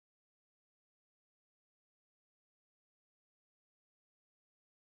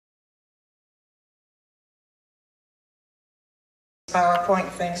PowerPoint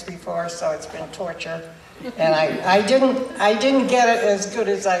things before, so it's been torture. And I didn't get it as good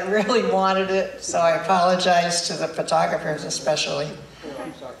as I really wanted it, so I apologize to the photographers especially.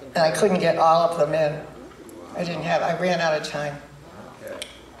 And I couldn't get all of them in. I ran out of time.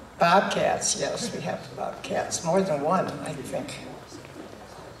 Bobcats, yes, we have bobcats. More than one, I think.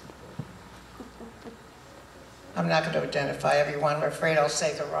 I'm not going to identify everyone. I'm afraid I'll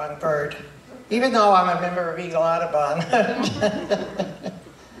say the wrong bird, even though I'm a member of Eagle Audubon.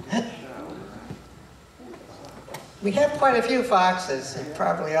 We have quite a few foxes. You've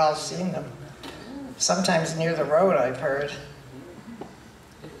probably all seen them. Sometimes near the road, I've heard.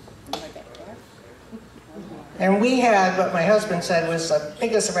 And we had what my husband said was the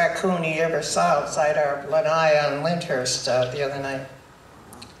biggest raccoon he ever saw outside our lanai on Lyndhurst the other night.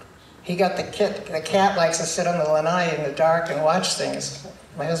 He got the cat likes to sit on the lanai in the dark and watch things.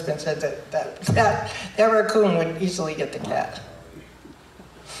 My husband said that raccoon would easily get the cat.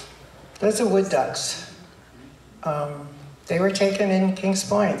 Those are wood ducks. They were taken in Kings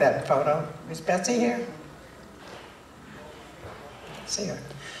Point, that photo. Is Betsy here? See her.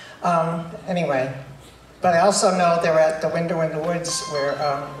 Anyway, but I also know they're at the Window in the Woods where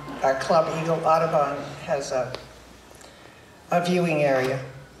our club, Eagle Audubon, has a viewing area.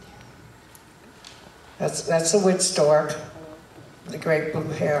 That's the wood stork, the great blue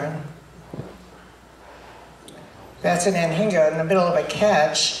heron. That's an anhinga in the middle of a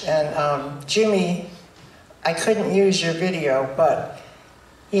catch, and Jimmy, I couldn't use your video, but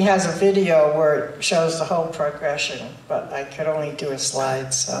he has a video where it shows the whole progression, but I could only do a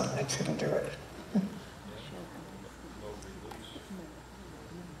slide, so I couldn't do it.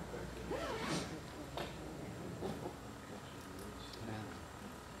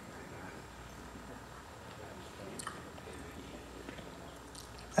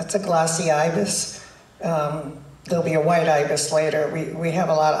 That's a glossy ibis. There'll be a white ibis later. We have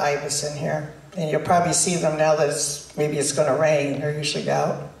a lot of ibis in here. And you'll probably see them now that maybe it's going to rain. They're usually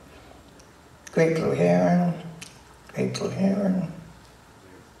out. Great blue heron, great blue heron,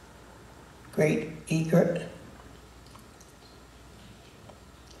 great egret.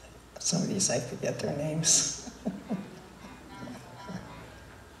 Some of these I forget their names.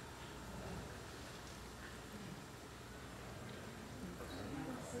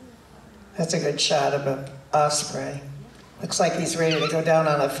 That's a good shot of an osprey. Looks like he's ready to go down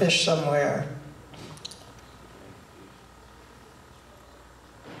on a fish somewhere.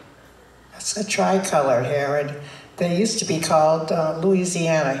 That's a tricolored heron. They used to be called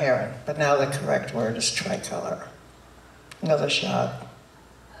Louisiana heron, but now the correct word is tricolor. Another shot.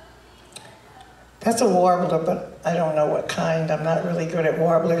 That's a warbler, but I don't know what kind. I'm not really good at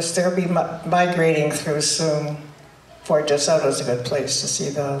warblers. They'll be migrating through soon. Fort DeSoto's a good place to see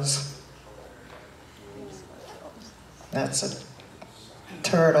those. That's a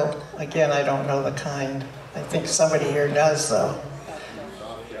turtle. Again, I don't know the kind. I think somebody here does, though.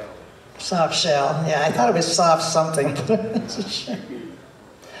 Soft shell. Yeah, I thought it was soft something.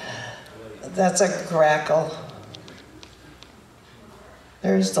 That's a grackle.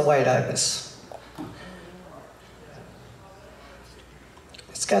 There's the white ibis.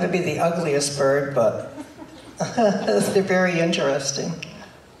 It's got to be the ugliest bird, but they're very interesting.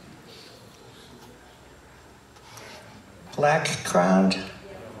 Black crowned,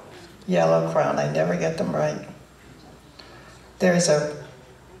 yellow crowned. I never get them right. There's a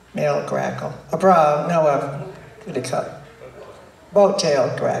male grackle. A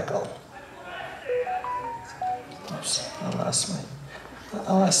boat-tailed grackle. Oops, I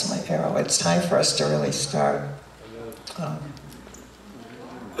lost my arrow. It's time for us to really start.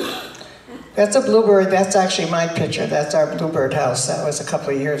 That's a bluebird. That's actually my picture. That's our bluebird house. That was a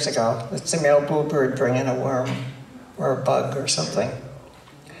couple of years ago. It's a male bluebird bringing a worm or a bug or something.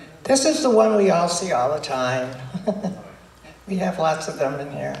 This is the one we all see all the time. We have lots of them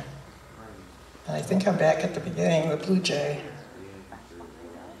in here. And I think I'm back at the beginning, the blue jay.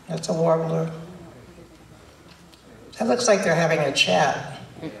 That's a warbler. That looks like they're having a chat.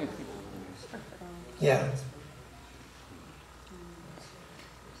 Yeah.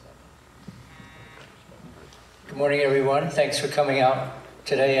 Good morning, everyone. Thanks for coming out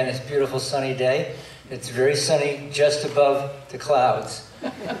today on this beautiful sunny day. It's very sunny just above the clouds.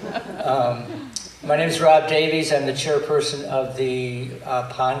 My name is Rob Davies. I'm the chairperson of the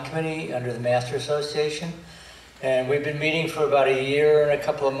Pond Committee under the Master Association. And we've been meeting for about a year and a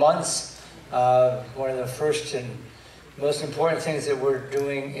couple of months. One of the first and most important things that we're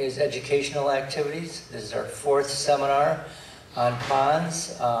doing is educational activities. This is our 4th seminar on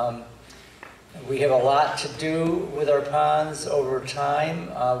ponds. We have a lot to do with our ponds over time.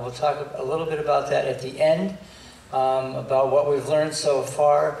 We'll talk a little bit about that at the end. about what we've learned so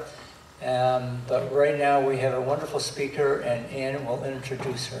far. But right now we have a wonderful speaker, and Ann will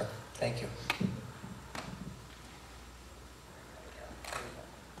introduce her. Thank you.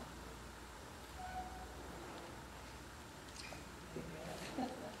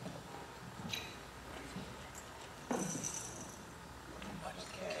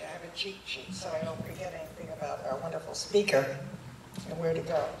 Okay, I have a cheat sheet so I don't forget anything about our wonderful speaker and where to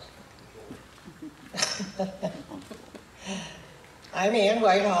go. I'm Ann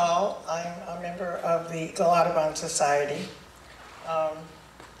Whitehall. I'm a member of the Eagle Audubon Society.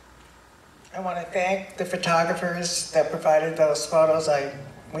 I want to thank the photographers that provided those photos.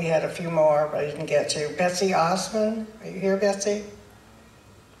 We had a few more, but I didn't get to. Betsy Osman, are you here, Betsy?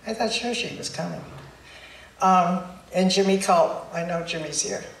 I thought sure she was coming. And Jimmy Culp. I know Jimmy's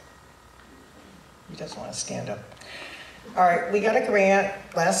here. He doesn't want to stand up. All right, we got a grant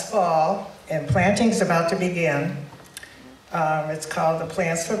last fall, and planting's about to begin. It's called the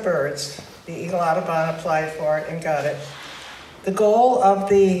Plants for Birds. The Eagle Audubon applied for it and got it. The goal of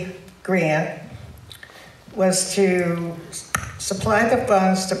the grant was to supply the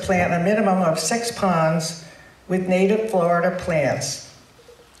funds to plant a minimum of 6 ponds with native Florida plants.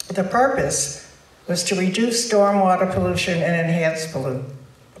 The purpose was to reduce stormwater pollution and enhance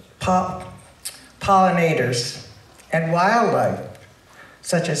pollinators and wildlife,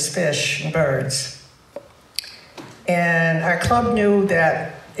 such as fish and birds. And our club knew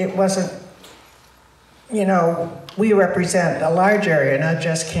that it wasn't, we represent a large area, not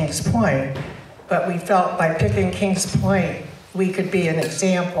just Kings Point, but we felt by picking Kings Point, we could be an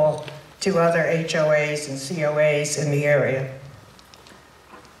example to other HOAs and COAs in the area.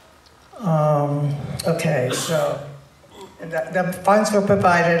 Okay, so the funds were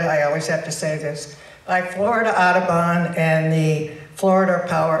provided, I always have to say this, by Florida Audubon and the Florida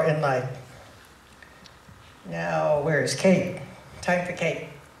Power and Light. Now, where's Kate? Time for Kate.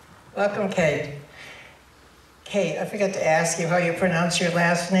 Welcome, Kate. Kate, I forgot to ask you how you pronounce your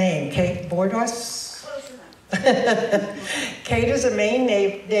last name. Kate Bordos? Close enough. Kate is a Maine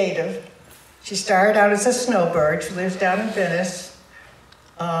native. She started out as a snowbird. She lives down in Venice,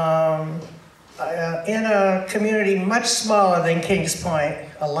 in a community much smaller than Kings Point,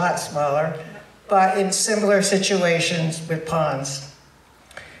 a lot smaller, but in similar situations with ponds.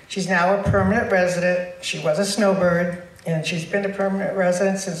 She's now a permanent resident. She was a snowbird, and she's been a permanent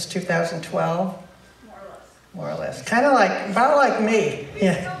resident since 2012. More or less. Kind of about like me.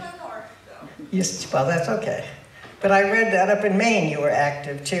 Yeah. Well, that's okay. But I read that up in Maine you were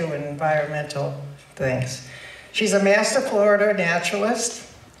active too in environmental things. She's a Master Florida naturalist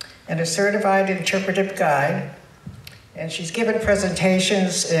and a certified interpretive guide. And she's given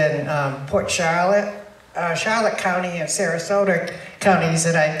presentations in Port Charlotte, Charlotte County and Sarasota counties,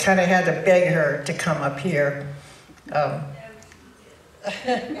 and I kind of had to beg her to come up here.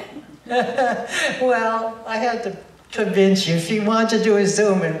 Well, I had to convince you. She wanted to do a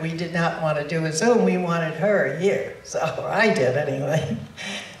Zoom, and we did not want to do a Zoom. We wanted her here, so I did anyway.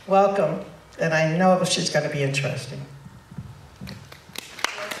 Welcome, and I know she's going to be interesting.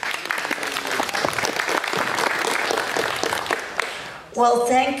 Well,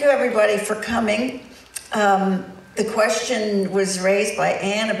 thank you, everybody, for coming. The question was raised by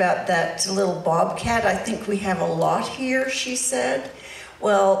Ann about that little bobcat. I think we have a lot here, she said.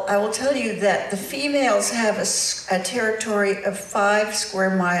 Well, I will tell you that the females have a territory of 5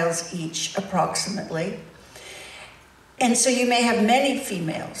 square miles each, approximately. And so you may have many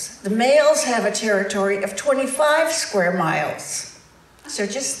females. The males have a territory of 25 square miles. So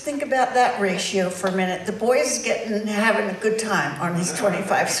just think about that ratio for a minute. The boy's having a good time on his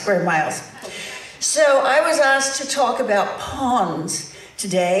 25 square miles. So I was asked to talk about ponds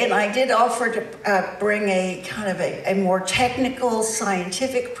today, and I did offer to bring a kind of a more technical,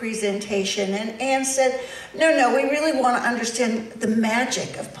 scientific presentation, and Ann said, no, we really want to understand the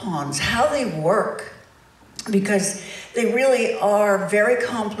magic of ponds, how they work, because they really are very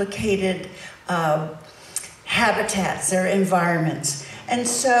complicated habitats, they're environments. And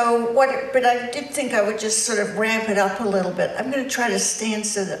so, but I did think I would just sort of ramp it up a little bit. I'm going to try to stand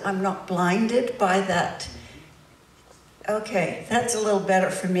so that I'm not blinded by that. Okay, that's a little better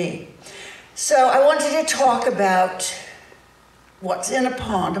for me. So I wanted to talk about what's in a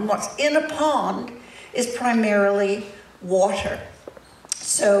pond, and what's in a pond is primarily water.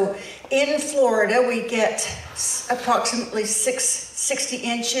 So in Florida, we get approximately 60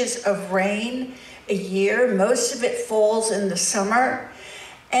 inches of rain a year. Most of it falls in the summer.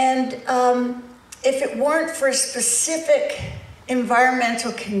 And if it weren't for specific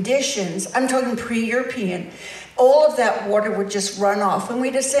environmental conditions, I'm talking pre-European, all of that water would just run off, and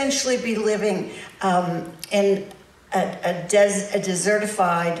we'd essentially be living in a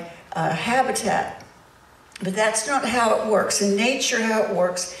desertified habitat. But that's not how it works. In nature, how it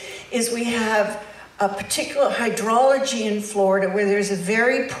works is we have a particular hydrology in Florida where there's a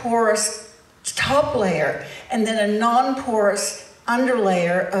very porous top layer and then a non-porous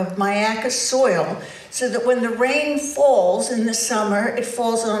underlayer of mica soil, so that when the rain falls in the summer, it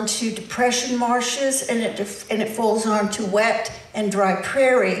falls onto depression marshes and it falls onto wet and dry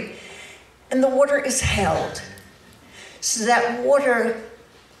prairie, and the water is held. So that water,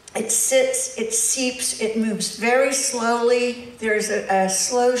 it sits, it seeps, it moves very slowly. There's a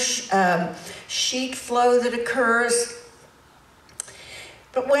slow sheet flow that occurs.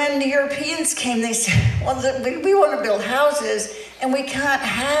 But when the Europeans came, they said, well, we want to build houses, and we can't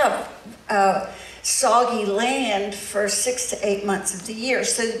have soggy land for 6 to 8 months of the year.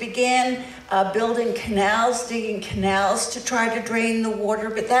 So they began building canals, digging canals to try to drain the water,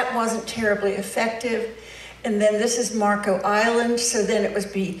 but that wasn't terribly effective. And then this is Marco Island, so then it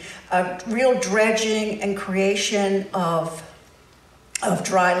was real dredging and creation of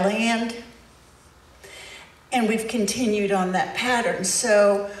dry land. And we've continued on that pattern.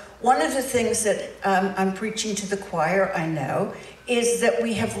 So one of the things that I'm preaching to the choir, I know, is that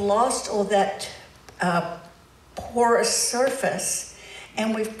we have lost all that porous surface,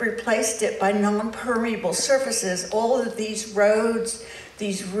 and we've replaced it by non-permeable surfaces. All of these roads,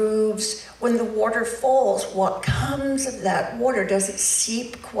 these roofs, when the water falls, what comes of that water? Does it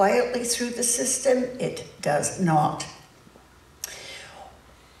seep quietly through the system? It does not.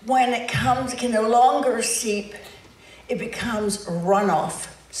 When it can no longer seep, it becomes runoff.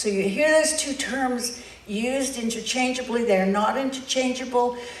 So you hear those two terms used interchangeably. They're not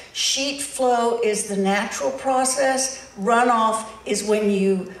interchangeable. Sheet flow is the natural process. Runoff is when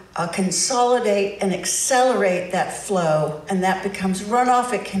you consolidate and accelerate that flow, and that becomes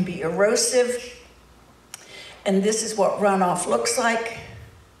runoff. It can be erosive, and this is what runoff looks like.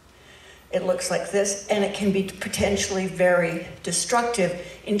 It looks like this, and it can be potentially very destructive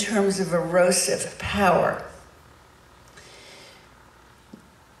in terms of erosive power.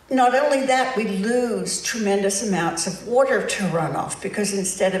 Not only that, we lose tremendous amounts of water to runoff, because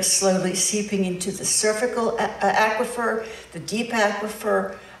instead of slowly seeping into the surface aquifer, the deep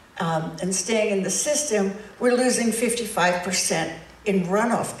aquifer, and staying in the system, we're losing 55% in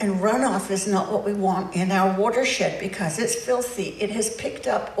runoff. And runoff is not what we want in our watershed because it's filthy. It has picked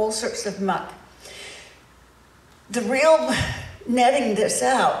up all sorts of muck. The real netting this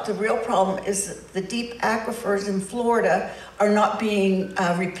out, the real problem is that the deep aquifers in Florida are not being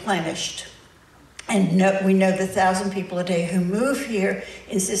replenished. And we know the 1,000 people a day who move here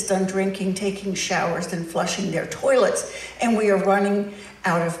insist on drinking, taking showers, and flushing their toilets, and we are running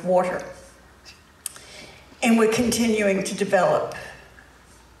out of water. And we're continuing to develop.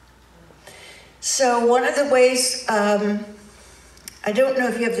 So one of the ways, I don't know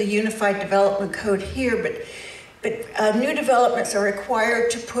if you have the Unified Development Code here, but new developments are required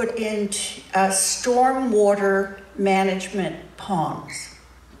to put in stormwater management ponds.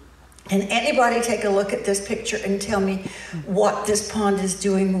 And anybody take a look at this picture and tell me what this pond is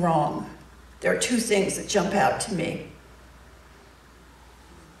doing wrong. There are two things that jump out to me.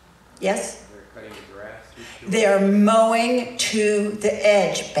 Yes? They're cutting the grass. They're mowing to the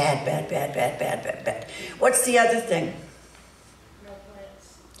edge. Bad, bad, bad, bad, bad, bad, bad. What's the other thing?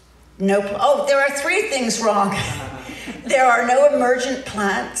 Oh, there are three things wrong. There are no emergent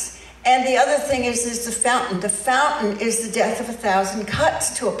plants. And the other thing is the fountain. The fountain is the death of 1,000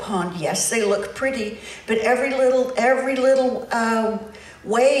 cuts to a pond. Yes, they look pretty, but every little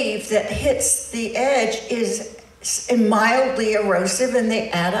wave that hits the edge is mildly erosive, and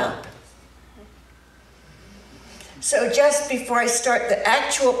they add up. So just before I start the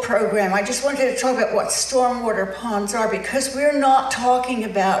actual program, I just wanted to talk about what stormwater ponds are, because we're not talking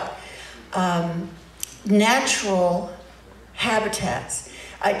about natural habitats.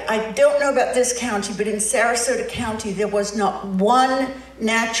 I don't know about this county, but in Sarasota County, there was not one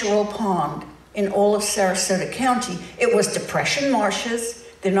natural pond in all of Sarasota County. It was depression marshes.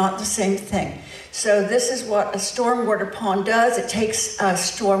 They're not the same thing. So this is what a stormwater pond does. It takes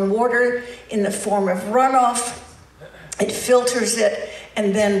stormwater in the form of runoff. It filters it,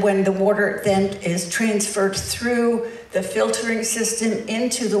 and then when the water then is transferred through the filtering system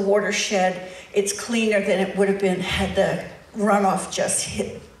into the watershed, it's cleaner than it would have been had the runoff just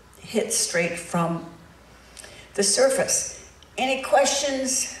hit straight from the surface. Any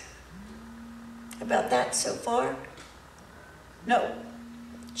questions about that so far? No?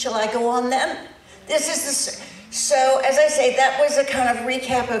 Shall I go on then? So as I say, that was a kind of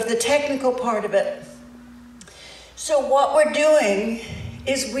recap of the technical part of it. So what we're doing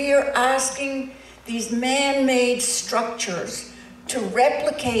is we are asking these man-made structures to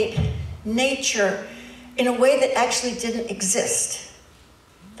replicate nature in a way that actually didn't exist.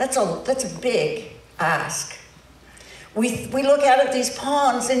 That's a big ask. We look out at these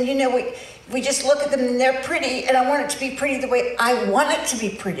ponds and, you know, we just look at them and they're pretty, and I want it to be pretty the way I want it to be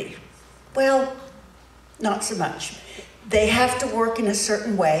pretty. Well, not so much. They have to work in a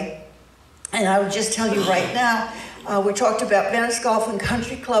certain way. And I would just tell you right now, we talked about Venice Golf and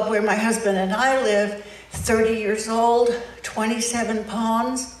Country Club, where my husband and I live, 30 years old, 27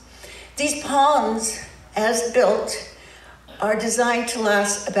 ponds. These ponds, as built, are designed to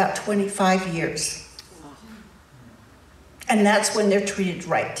last about 25 years. And that's when they're treated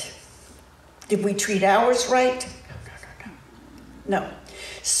right. Did we treat ours right? No.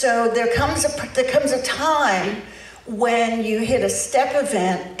 So there comes a time when you hit a step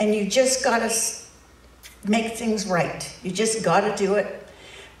event and you just got to make things right. You just got to do it.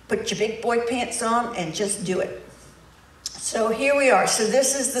 Put your big boy pants on and just do it. So here we are. So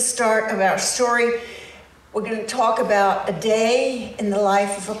this is the start of our story. We're going to talk about a day in the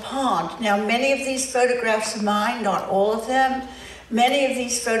life of a pond. Now, many of these photographs are mine, not all of them. Many of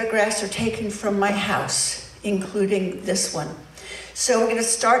these photographs are taken from my house, including this one. So we're going to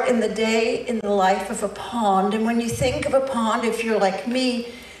start in the day in the life of a pond. And when you think of a pond, if you're like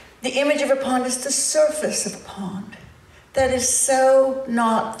me, the image of a pond is the surface of a pond. That is so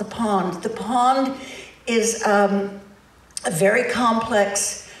not the pond. The pond is a very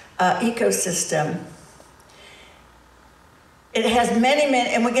complex ecosystem. It has many,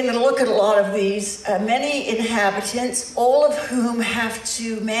 and we're going to look at a lot of these, many inhabitants, all of whom have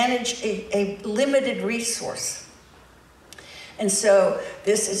to manage a limited resource. And so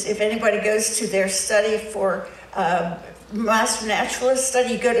this is, if anybody goes to their study for master naturalist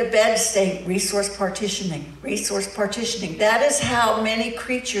study, you go to bed saying resource partitioning, resource partitioning. That is how many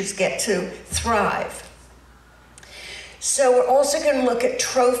creatures get to thrive. So we're also going to look at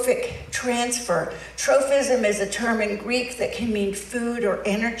trophic transfer. Trophism is a term in Greek that can mean food or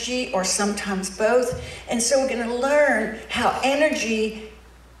energy or sometimes both. And so we're going to learn how energy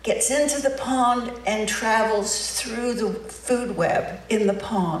gets into the pond and travels through the food web in the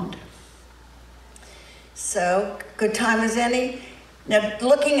pond. So, good time as any. Now,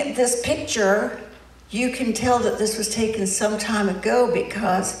 looking at this picture, you can tell that this was taken some time ago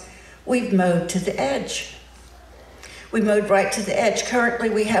because we've mowed to the edge. We mowed right to the edge. Currently,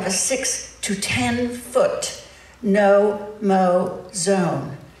 we have a 6 to 10 foot no-mow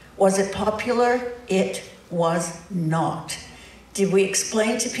zone. Was it popular? It was not. Did we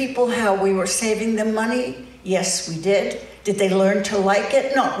explain to people how we were saving them money? Yes, we did. Did they learn to like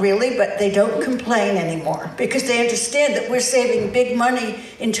it? Not really, but they don't complain anymore because they understand that we're saving big money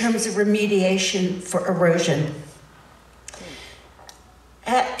in terms of remediation for erosion.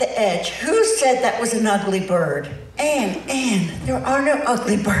 At the edge, who said that was an ugly bird? Anne, there are no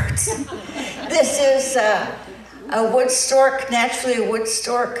ugly birds. This is a wood stork, naturally a wood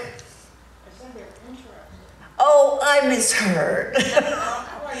stork. Oh, I misheard.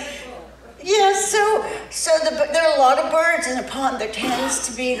 Yeah, there are a lot of birds in a pond. There tends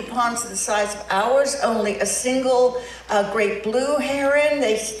to be the ponds the size of ours, only a single great blue heron.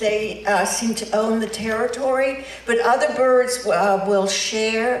 They seem to own the territory, but other birds will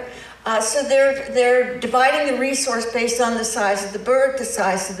share. So they're dividing the resource based on the size of the bird, the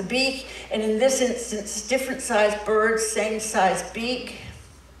size of the beak, and in this instance, different sized birds, same size beak.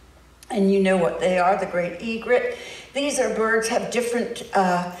 And you know what they are, the great egret. These are birds have different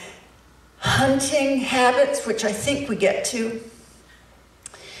hunting habits, which I think we get to.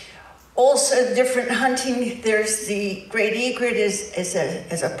 Also different hunting, there's the great egret is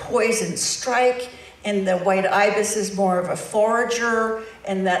a poison strike, and the white ibis is more of a forager,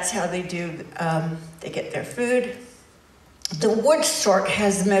 and that's how they do, they get their food. The wood stork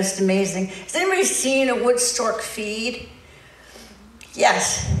has the most amazing, has anybody seen a wood stork feed?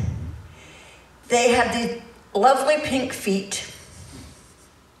 Yes. They have these lovely pink feet.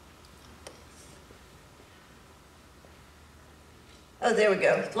 Oh, there we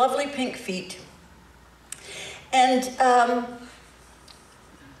go. Lovely pink feet. And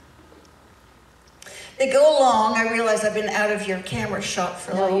they go along. I realize I've been out of your camera shot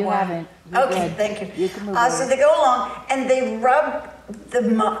for a little while. No, you haven't. You're okay, good. thank you. You can move So they go along and they rub the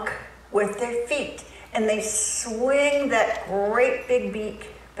muck with their feet. And they swing that great big beak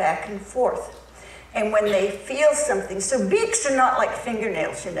back and forth. And when they feel something, so beaks are not like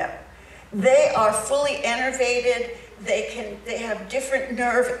fingernails, you know. They are fully innervated. They have different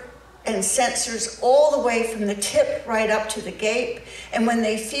nerve and sensors all the way from the tip right up to the gape. And when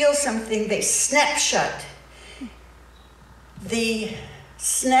they feel something, they snap shut the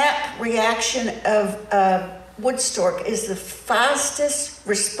snap reaction of wood stork is the fastest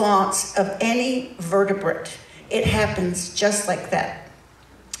response of any vertebrate. It happens just like that.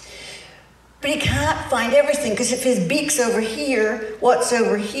 But he can't find everything, because if his beak's over here, what's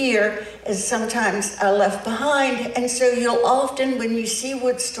over here is sometimes left behind. And so you'll often, when you see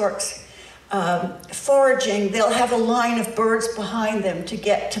wood storks foraging, they'll have a line of birds behind them to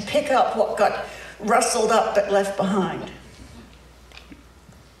pick up what got rustled up but left behind.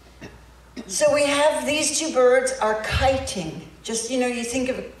 So we have these two birds are kiting. Just, you think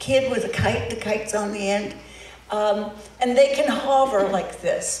of a kid with a kite, the kite's on the end. And they can hover like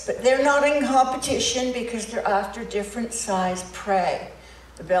this, but they're not in competition because they're after different size prey.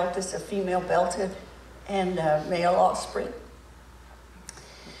 The beltis, a female belted, and a male osprey.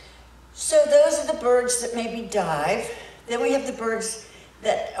 So those are the birds that maybe dive. Then we have the birds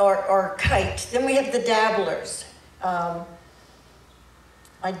that are kite. Then we have the dabblers.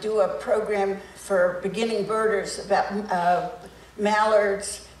 I do a program for beginning birders about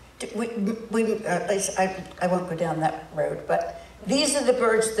mallards. I won't go down that road, but these are the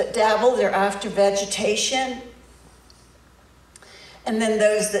birds that dabble. They're after vegetation. And then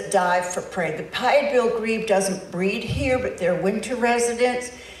those that dive for prey. The pied-billed grebe doesn't breed here, but they're winter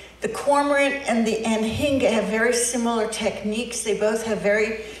residents. The cormorant and the anhinga have very similar techniques. They both have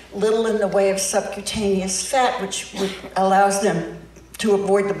very little in the way of subcutaneous fat, which allows them to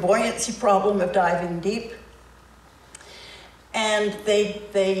avoid the buoyancy problem of diving deep. And the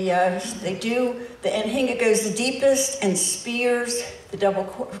anhinga goes the deepest and spears. The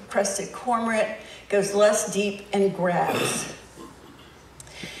double-crested cormorant goes less deep and grabs.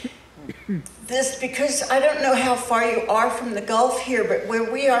 This, because I don't know how far you are from the Gulf here, but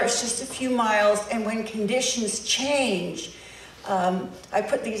where we are, it's just a few miles, and when conditions change, I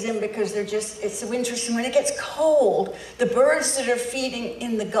put these in because it's so interesting. When it gets cold, the birds that are feeding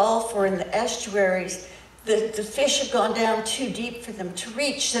in the Gulf or in the estuaries, the fish have gone down too deep for them to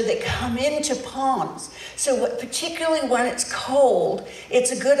reach, so they come into ponds. So particularly when it's cold,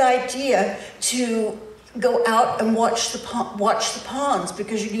 it's a good idea to go out and watch the ponds,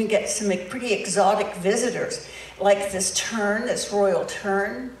 because you're going to get some pretty exotic visitors, like this tern, this royal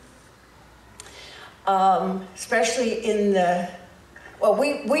tern. Especially in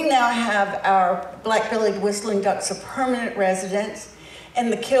we now have our black-bellied whistling ducks a permanent residence,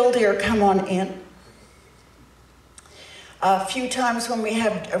 and the killdeer come on in. A few times when we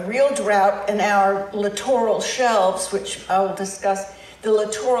have a real drought and our littoral shelves, which I will discuss, the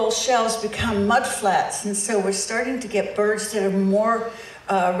littoral shelves become mudflats, and so we're starting to get birds that are more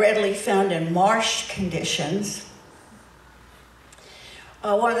readily found in marsh conditions.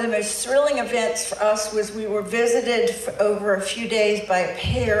 One of the most thrilling events for us was we were visited for over a few days by a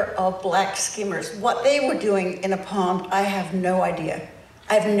pair of black skimmers. What they were doing in a pond, I have no idea.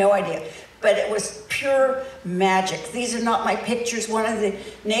 I have no idea. But it was pure magic. These are not my pictures. One of the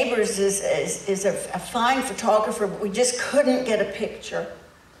neighbors is a fine photographer, but we just couldn't get a picture.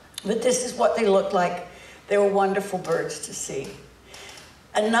 But this is what they looked like. They were wonderful birds to see.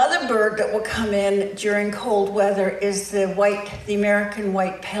 Another bird that will come in during cold weather is the American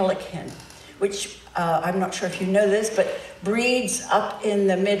white pelican, which I'm not sure if you know this, but breeds up in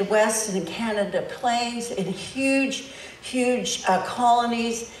the Midwest and in Canada plains in huge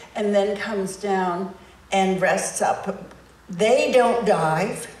colonies, and then comes down and rests up. They don't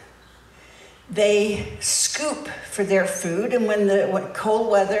dive. They scoop for their food, and when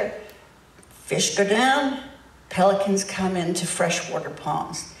cold weather, fish go down, pelicans come into freshwater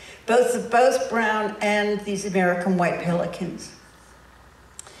ponds. Both brown and these American white pelicans.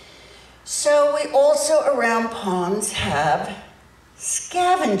 So we also around ponds have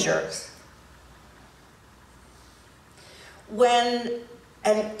scavengers. When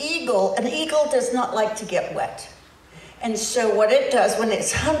an eagle does not like to get wet. And so what it does when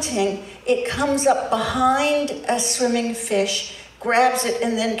it's hunting, it comes up behind a swimming fish, grabs it,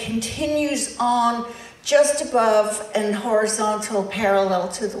 and then continues on just above and horizontal parallel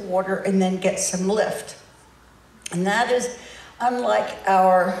to the water, and then gets some lift. And that is unlike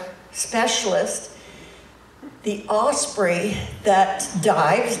our specialist, the osprey that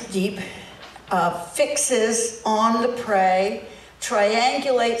dives deep, fixes on the prey,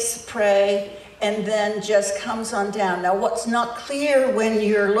 triangulates the prey, and then just comes on down. Now, what's not clear when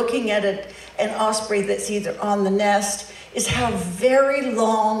you're looking at an osprey that's either on the nest is how very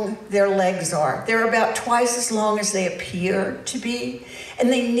long their legs are. They're about twice as long as they appear to be,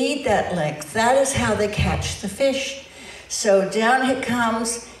 and they need that length. That is how they catch the fish. So down it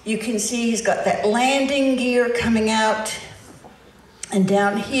comes. You can see he's got that landing gear coming out, and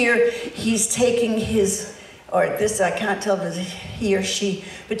down here he's taking his or this, I can't tell if it's he or she,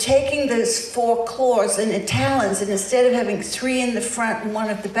 but taking those 4 claws and the talons, and instead of having 3 in the front and 1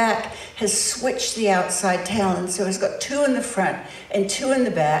 at the back, has switched the outside talons. So he's got 2 in the front and 2 in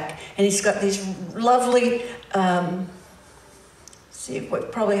the back, and he's got these lovely, see, we'll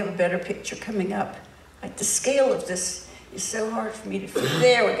probably have a better picture coming up. Like the scale of this is so hard for me to,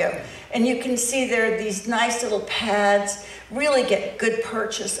 there we go. And you can see there are these nice little pads, really get good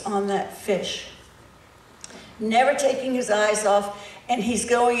purchase on that fish. Never taking his eyes off, and he's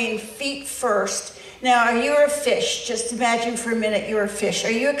going in feet first. Now, you're a fish. Just imagine for a minute you're a fish.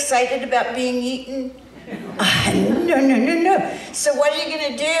 Are you excited about being eaten? No. So what are you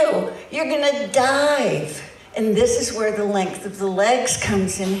going to do? You're going to dive. And this is where the length of the legs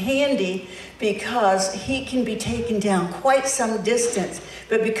comes in handy, because he can be taken down quite some distance,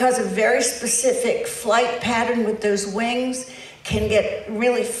 but because of very specific flight pattern with those wings, can get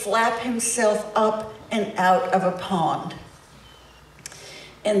really flap himself up and out of a pond.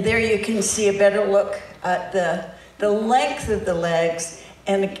 And there you can see a better look at the length of the legs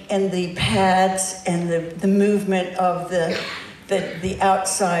and the pads and the movement of the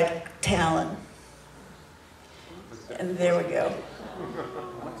outside talon. And there we go.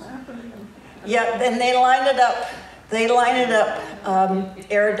 Yeah, then they line it up. They line it up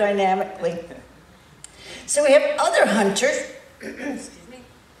aerodynamically. So we have other hunters.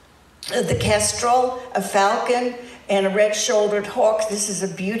 The kestrel, a falcon, and a red-shouldered hawk. This is a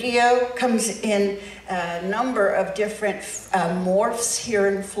buteo. Comes in a number of different morphs here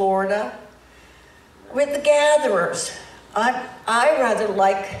in Florida. With the gatherers, I rather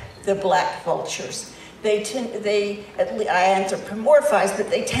like the black vultures. I anthropomorphize, but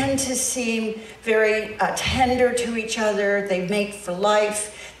they tend to seem very tender to each other. They mate for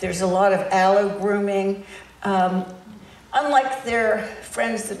life. There's a lot of allo grooming. Unlike their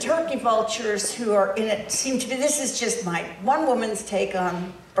friends, the turkey vultures, who are in it, seem to be, this is just my one woman's take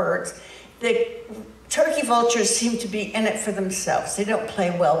on birds. The turkey vultures seem to be in it for themselves. They don't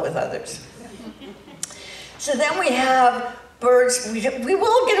play well with others. So then we have birds. We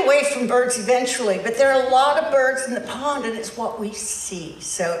will get away from birds eventually, but there are a lot of birds in the pond, and it's what we see.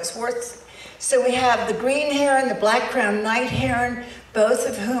 So it's worth. So we have the green heron, the black-crowned night heron, both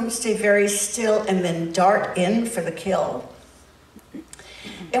of whom stay very still and then dart in for the kill.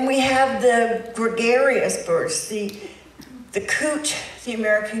 And we have the gregarious birds, the coot, the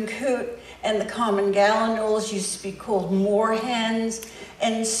American coot, and the common gallinules used to be called moorhens.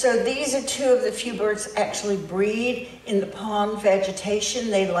 And so these are 2 of the few birds that actually breed in the pond vegetation.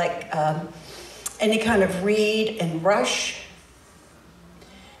 They like any kind of reed and rush.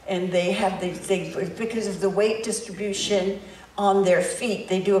 And they have because of the weight distribution on their feet,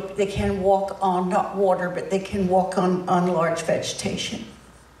 they can walk on, not water, but they can walk on large vegetation.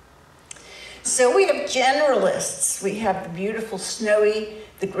 So we have generalists. We have the beautiful snowy,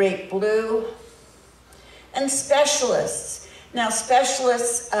 the great blue, and specialists. Now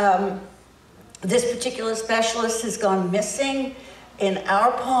specialists, this particular specialist has gone missing. In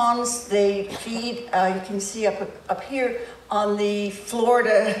our ponds, they feed, you can see up here, on the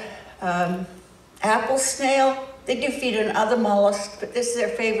Florida apple snail. They do feed on other mollusks, but this is their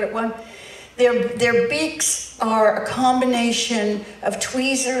favorite one. Their beaks are a combination of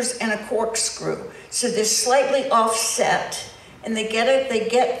tweezers and a corkscrew. So they're slightly offset, and they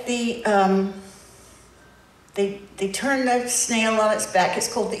turn the snail on its back.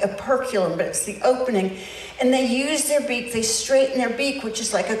 It's called the operculum, but it's the opening. And they use their beak, they straighten their beak, which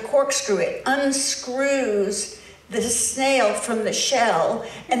is like a corkscrew. It unscrews the snail from the shell,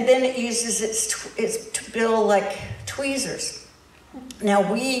 and then it uses its bill like tweezers.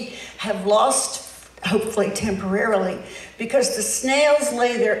 Now we have lost, hopefully temporarily, because the snails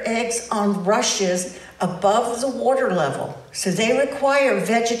lay their eggs on rushes above the water level. So they require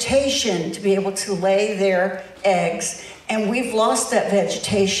vegetation to be able to lay their eggs, and we've lost that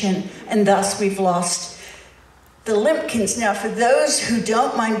vegetation, and thus we've lost the limpkins. Now, for those who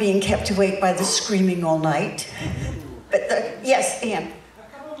don't mind being kept awake by the screaming all night, but yes, Anne. A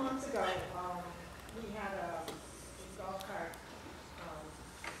couple of months ago, we had a golf cart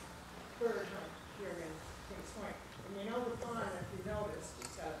bird hunt here in Kings Point. And you know the pond, if you noticed,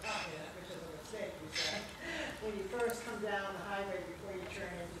 it's got a top in it, which is a mistake, we said. When you first come down the highway before you turn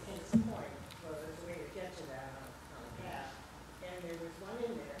into Kings Point, well, there's a way to get to that on a path. And there was one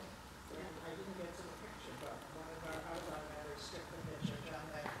in there, and I didn't get to the picture, but one of our outlaw members took the picture down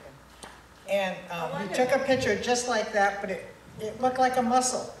that way. And he took a picture just like that, but it looked like a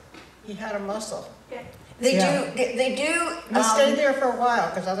mussel. He had a mussel. They Yeah. do. He stayed there for a while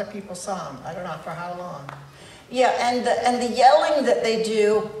because other people saw him. I don't know for how long. Yeah, and the yelling that they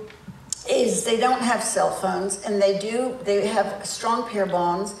do is they don't have cell phones, and they have strong pair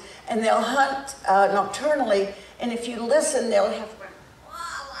bonds, and they'll hunt nocturnally, and if you listen, they'll have wah,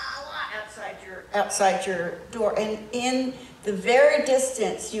 wah, wah, outside your door, and in the very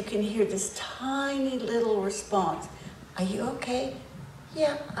distance, you can hear this tiny little response. Are you okay?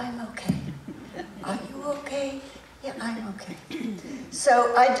 Yeah, I'm okay. Are you okay? Yeah, I'm okay.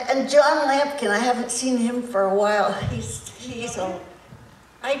 So, and John Lampkin, I haven't seen him for a while.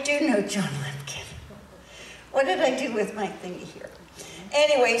 I do know John Lampkin. What did I do with my thingy here?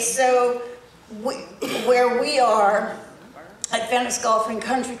 Anyway, so where we are at Venice Golf and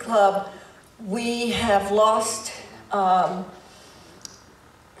Country Club, we have lost,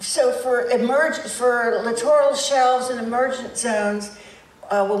 so for littoral shelves and emergent zones,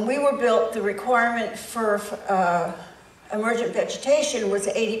 when we were built, the requirement for emergent vegetation was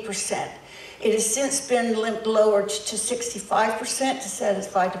 80%. It has since been lowered to 65% to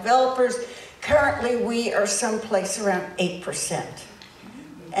satisfy developers. Currently, we are someplace around 8%.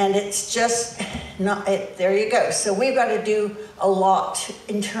 And it's just not, there you go. So we've got to do a lot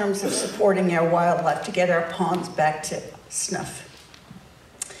in terms of supporting our wildlife to get our ponds back to snuff.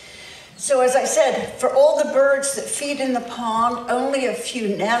 So as I said, for all the birds that feed in the pond, only a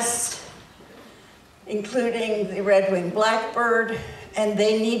few nest, including the red-winged blackbird, and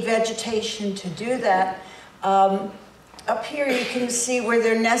they need vegetation to do that. Up here you can see where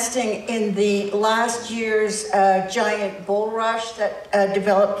they're nesting in the last year's giant bulrush that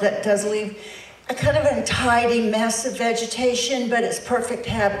developed, that does leave a kind of untidy mess of vegetation, but it's perfect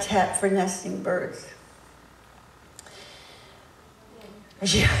habitat for nesting birds.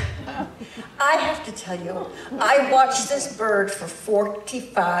 Yeah, I have to tell you, I watched this bird for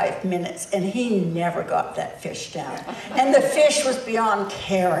 45 minutes and he never got that fish down. And the fish was beyond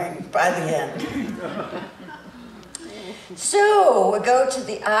caring by the end. So we go to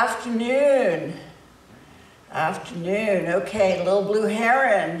the afternoon. Okay, little blue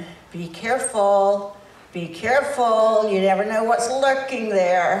heron. Be careful, you never know what's lurking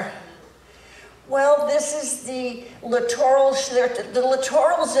there. Well, this is the littoral. The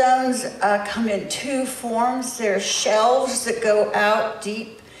littoral zones come in two forms. There's shelves that go out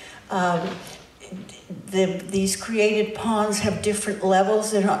deep. These created ponds have different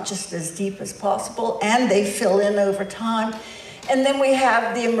levels. They're not just as deep as possible, and they fill in over time. And then we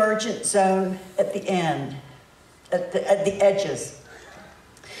have the emergent zone at the end, at the edges.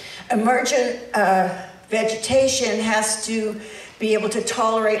 Emergent vegetation has to be able to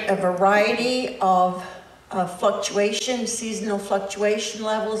tolerate a variety of fluctuation, seasonal fluctuation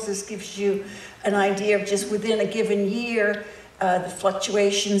levels. This gives you an idea of just within a given year, the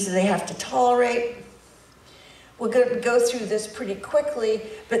fluctuations that they have to tolerate. We're going to go through this pretty quickly,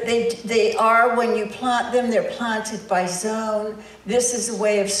 but they are, when you plant them, they're planted by zone. This is a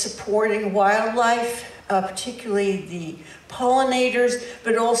way of supporting wildlife, particularly the pollinators,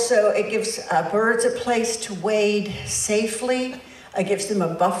 but also it gives birds a place to wade safely. It gives them a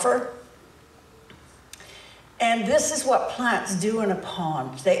buffer. And this is what plants do in a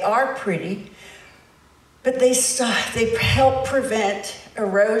pond. They are pretty, but they help prevent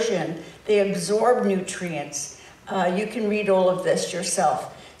erosion. They absorb nutrients. You can read all of this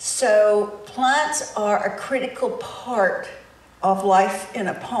yourself. So plants are a critical part of life in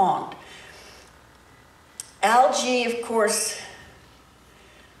a pond. Algae, of course,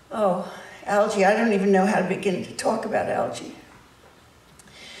 algae, I don't even know how to begin to talk about algae.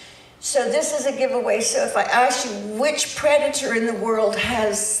 So this is a giveaway. So if I ask you which predator in the world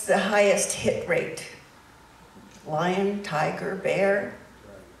has the highest hit rate? Lion, tiger, bear?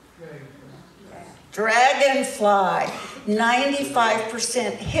 Dragonfly,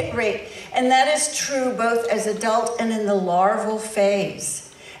 95% hit rate. And that is true both as adult and in the larval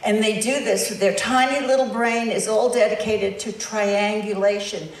phase. And they do this, their tiny little brain is all dedicated to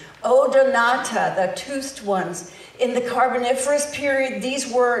triangulation. Odonata, the toothed ones, in the Carboniferous period, these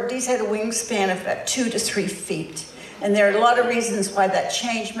had a wingspan of about 2 to 3 feet. And there are a lot of reasons why that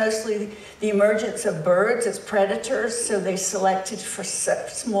changed, mostly the emergence of birds as predators, so they selected for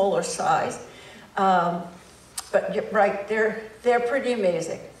smaller size. But you're right, they're pretty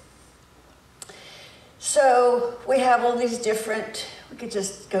amazing. So we have all these different, we could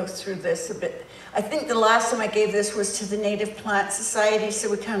just go through this a bit. I think the last time I gave this was to the Native Plant Society, so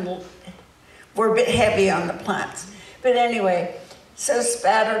we're a bit heavy on the plants. But anyway, so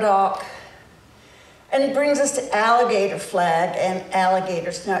spatterdock, and it brings us to alligator flag and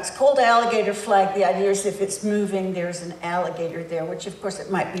alligators. Now it's called alligator flag. The idea is if it's moving, there's an alligator there, which of course it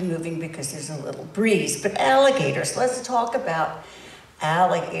might be moving because there's a little breeze. But alligators, let's talk about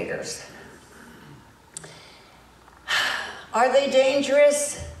alligators. Are they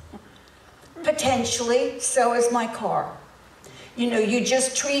dangerous? Potentially, so is my car. You know, you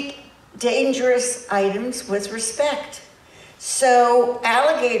just treat dangerous items with respect. So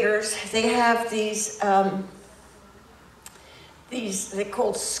alligators, they have these they're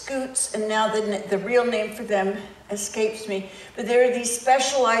called scoots, and now the real name for them escapes me. But there are these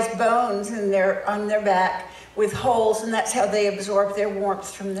specialized bones on their back with holes, and that's how they absorb their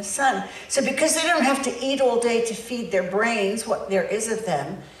warmth from the sun. So because they don't have to eat all day to feed their brains, what there is of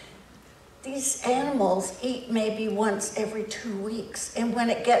them, these animals eat maybe once every 2 weeks. And when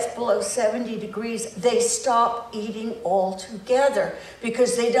it gets below 70 degrees, they stop eating altogether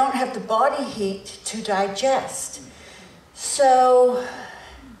because they don't have the body heat to digest. So,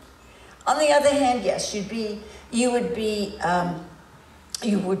 on the other hand, yes, you would be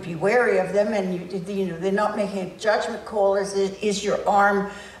wary of them, and you know they're not making a judgment call. Is your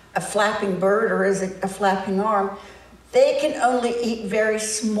arm a flapping bird or is it a flapping arm? They can only eat very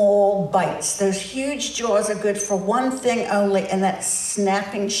small bites. Those huge jaws are good for one thing only, and that's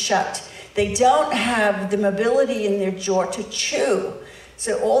snapping shut. They don't have the mobility in their jaw to chew,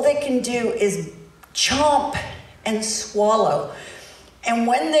 so all they can do is chomp and swallow. And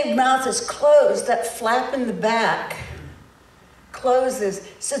when their mouth is closed, that flap in the back closes,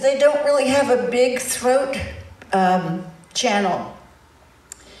 so they don't really have a big throat channel.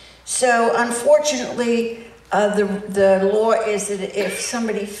 So unfortunately, the law is that if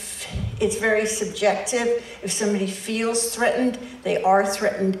somebody, it's very subjective. If somebody feels threatened, they are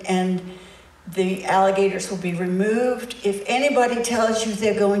threatened, and the alligators will be removed. If anybody tells you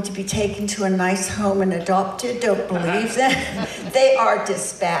they're going to be taken to a nice home and adopted, don't believe them. They are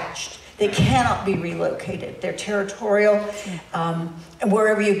dispatched. They cannot be relocated. They're territorial, and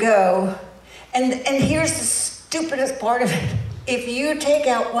wherever you go. And here's the stupidest part of it. If you take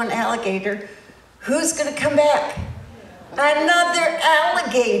out one alligator, who's going to come back? Another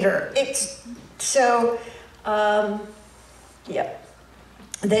alligator. Yeah.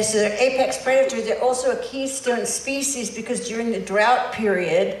 They're apex predators. They're also a keystone species because during the drought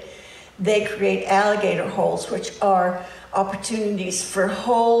period, they create alligator holes, which are opportunities for a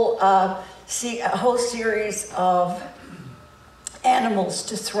whole series of animals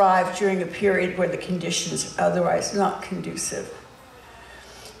to thrive during a period where the conditions are otherwise not conducive.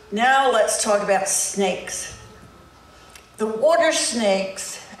 Now let's talk about snakes. The water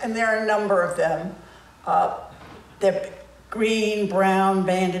snakes, and there are a number of them, they're green, brown,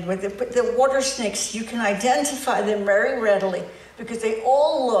 banded with it, but the water snakes, you can identify them very readily because they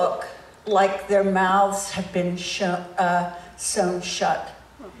all look like their mouths have been sewn shut.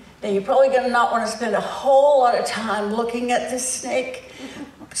 Now you're probably going to not want to spend a whole lot of time looking at this snake.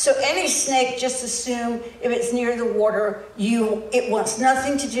 So any snake, just assume if it's near the water, it wants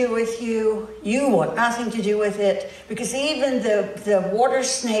nothing to do with you, you want nothing to do with it, because even the water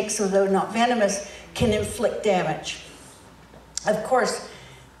snakes, although not venomous, can inflict damage. Of course,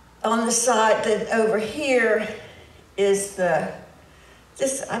 on the side over here is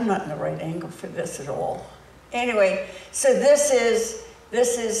I'm not in the right angle for this at all. Anyway, so this is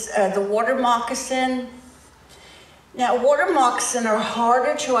the water moccasin. Now, water moccasin are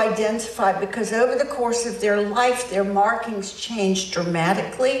harder to identify because over the course of their life, their markings change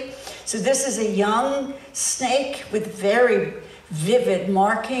dramatically. So this is a young snake with very vivid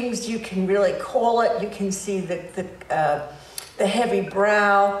markings. You can really call it. You can see the heavy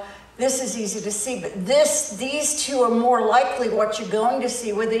brow. This is easy to see, but these two are more likely what you're going to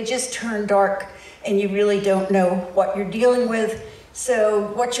see, where they just turn dark and you really don't know what you're dealing with. So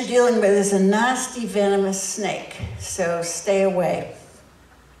what you're dealing with is a nasty venomous snake, so stay away.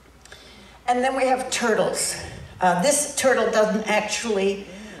 And then we have turtles. This turtle doesn't actually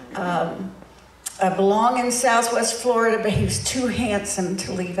belong in Southwest Florida, but he was too handsome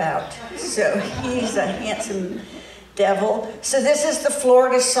to leave out. So he's a handsome devil. So this is the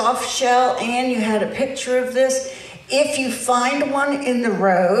Florida soft shell, and you had a picture of this. If you find one in the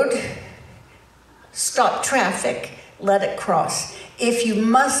road, stop traffic, let it cross. If you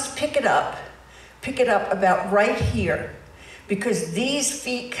must pick it up about right here, because these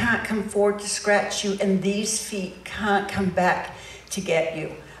feet can't come forward to scratch you, and these feet can't come back to get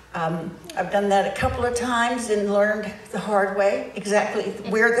you. I've done that a couple of times and learned the hard way exactly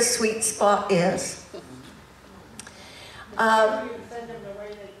where the sweet spot is.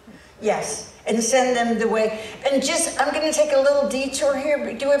 Yes, and send them the way. And I'm going to take a little detour here,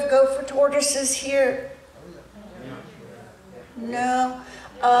 but do we have gopher tortoises here? No.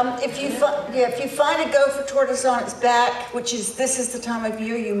 If you find a gopher tortoise on its back, this is the time of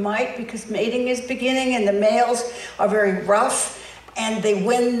year you might, because mating is beginning and the males are very rough, and they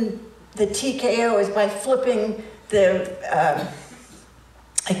win the TKO is by flipping the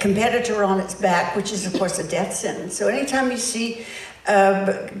a competitor on its back, which is, of course, a death sentence. So anytime you see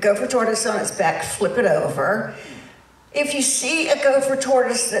a gopher tortoise on its back, flip it over. If you see a gopher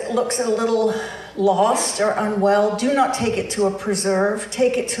tortoise that looks a little lost or unwell, do not take it to a preserve.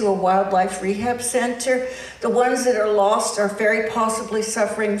 Take it to a wildlife rehab center. The ones that are lost are very possibly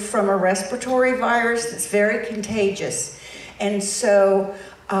suffering from a respiratory virus that's very contagious. And so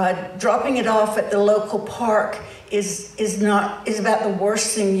dropping it off at the local park is about the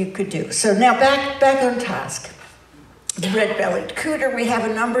worst thing you could do. So now back on task. The red-bellied cooter, we have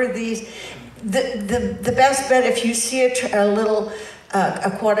a number of these. The best bet, if you see a little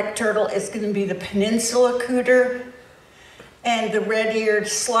aquatic turtle, is going to be the peninsula cooter. And the red-eared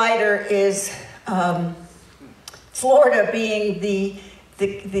slider is Florida being the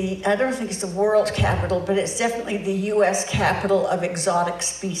I don't think it's the world capital, but it's definitely the US capital of exotic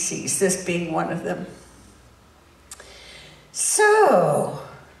species, this being one of them. So,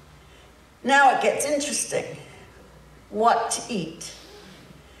 now it gets interesting. What to eat.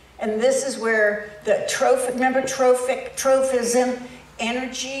 And this is where the trophism,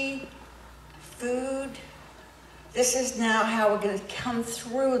 energy, food, this is now how we're going to come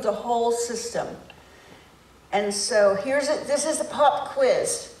through the whole system. And so this is the pop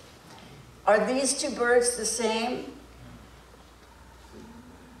quiz. Are these two birds the same?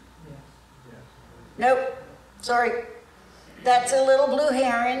 Nope, sorry. That's a little blue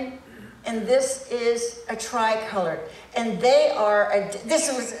heron, and this is a tricolored. And they are, this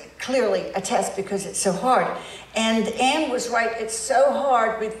was clearly a test because it's so hard. And Anne was right, it's so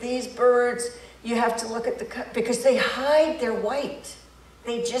hard with these birds, you have to look at because they hide their white.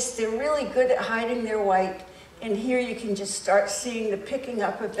 They're really good at hiding their white. And here you can just start seeing the picking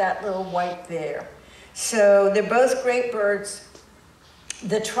up of that little white there. So they're both great birds.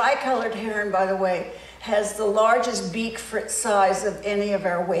 The tricolored heron, by the way, has the largest beak for its size of any of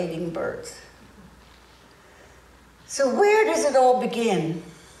our wading birds. So where does it all begin?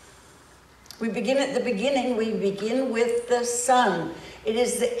 We begin at the beginning. We begin with the sun. It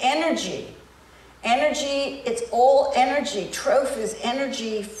is the energy. Energy, it's all energy. Troph is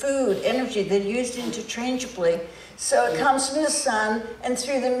energy, food, energy. They're used interchangeably. So it comes from the sun, and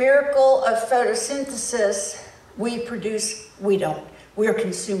through the miracle of photosynthesis, we don't. We're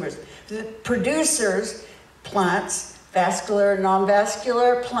consumers. The producers, plants, vascular,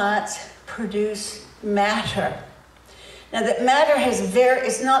 non-vascular plants, produce matter. Now that matter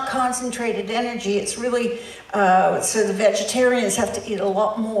is not concentrated energy. It's really, so the vegetarians have to eat a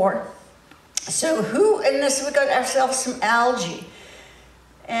lot more. So we got ourselves some algae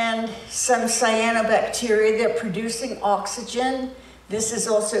and some cyanobacteria. They're producing oxygen. This is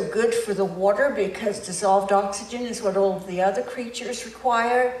also good for the water because dissolved oxygen is what all of the other creatures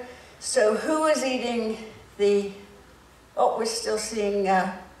require. So who is eating we're still seeing,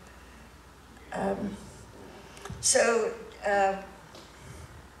 let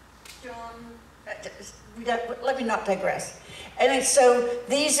me not digress. And so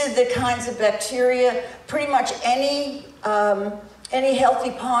these are the kinds of bacteria. Pretty much any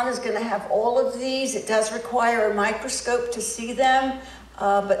healthy pond is going to have all of these. It does require a microscope to see them,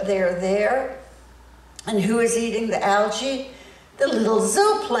 but they're there. And who is eating the algae? The little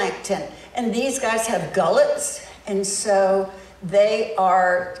zooplankton. And these guys have gullets, and so they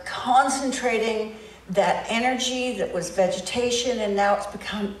are concentrating that energy that was vegetation, and now it's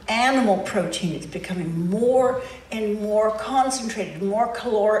become animal protein. It's becoming more and more concentrated, more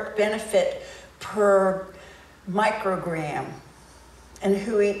caloric benefit per microgram. And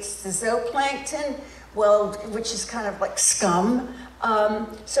who eats the zooplankton? Well, which is kind of like scum.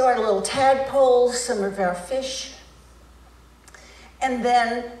 So our little tadpoles, some of our fish. And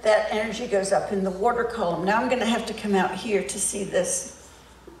then that energy goes up in the water column. Now I'm going to have to come out here to see this.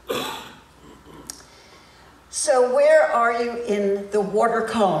 So where are you in the water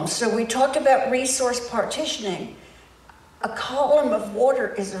column? So we talked about resource partitioning. A column of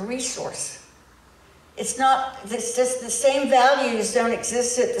water is a resource. It's just the same values don't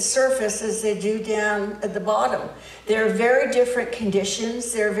exist at the surface as they do down at the bottom. There are very different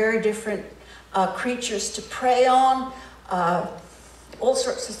conditions. There are very different creatures to prey on, all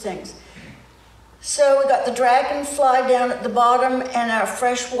sorts of things. So we got the dragonfly down at the bottom and our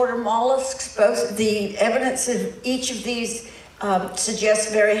freshwater mollusks. Both the evidence of each of these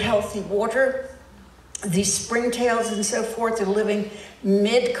suggests very healthy water. These springtails and so forth are living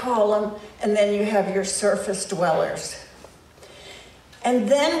mid-column, and then you have your surface dwellers. And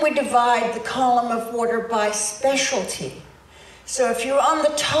then we divide the column of water by specialty. So if you're on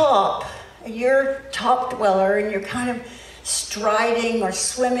the top, you're top dweller, and you're kind of striding or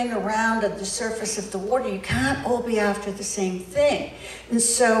swimming around at the surface of the water. You can't all be after the same thing. And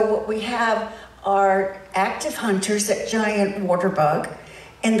so what we have are active hunters, that giant water bug,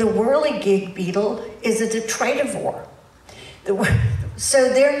 and the whirligig beetle is a detritivore. So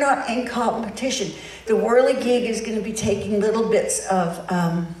they're not in competition. The whirligig is going to be taking little bits of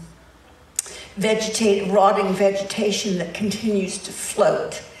rotting vegetation that continues to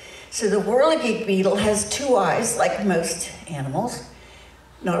float. So the whirligig beetle has two eyes, like most animals,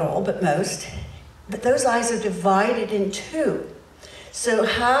 not all, but most, but those eyes are divided in two. So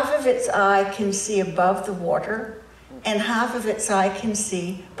half of its eye can see above the water, and half of its eye can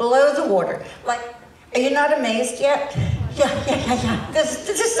see below the water. Like, are you not amazed yet? Yeah.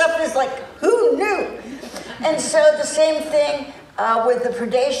 This stuff is like, who knew? And so the same thing with the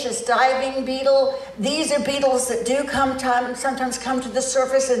predaceous diving beetle. These are beetles that do sometimes come to the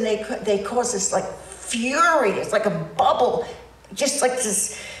surface, and they cause this like fury. It's like a bubble, just like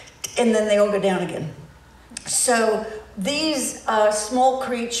this, and then they all go down again. So these small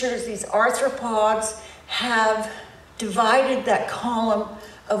creatures, these arthropods, have divided that column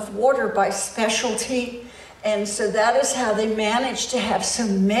of water by specialty. And so that is how they manage to have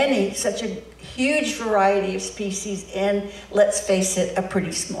such a huge variety of species in, let's face it, a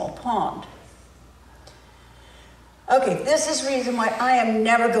pretty small pond. Okay, this is the reason why I am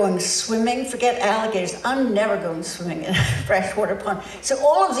never going swimming. Forget alligators, I'm never going swimming in a freshwater pond. So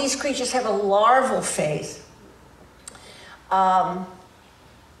all of these creatures have a larval phase.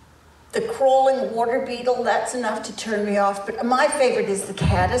 The crawling water beetle, that's enough to turn me off. But my favorite is the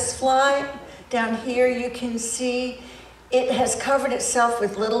caddisfly. Down here you can see it has covered itself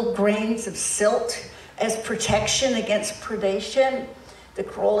with little grains of silt as protection against predation. The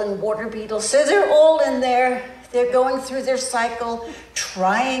crawling water beetle. So they're all in there. They're going through their cycle,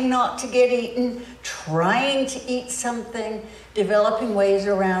 trying not to get eaten, trying to eat something, developing ways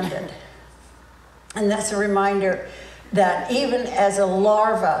around it. And that's a reminder that even as a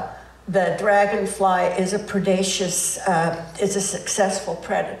larva, the dragonfly is a predaceous, is a successful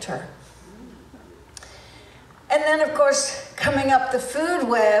predator. And then, of course, coming up the food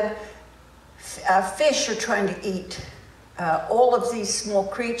web, fish are trying to eat all of these small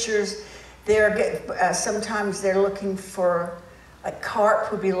creatures. Sometimes they're looking for, like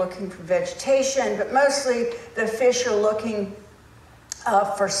carp would be looking for vegetation, but mostly the fish are looking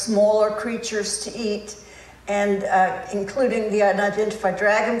for smaller creatures to eat, and including the unidentified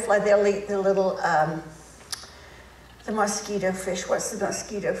dragonfly. They'll eat the little, the mosquito fish. What's the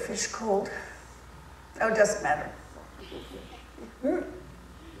mosquito fish called? Oh, it doesn't matter.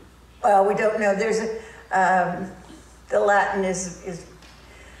 Well, we don't know. There's the Latin is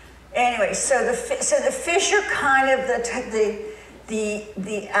anyway. So the fish are kind of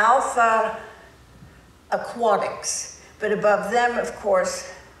the alpha aquatics, but above them, of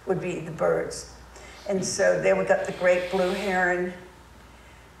course, would be the birds. And so there we got the great blue heron.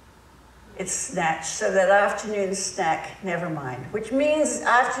 It's snatched. So that afternoon snack, never mind. Which means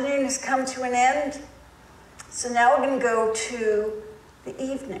afternoon has come to an end. So now we're going to go to the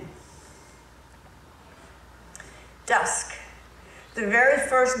evening. Dusk. The very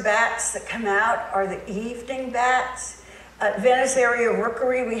first bats that come out are the evening bats. At Venice Area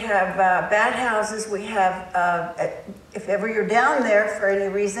Rookery, we have bat houses. We have, if ever you're down there for any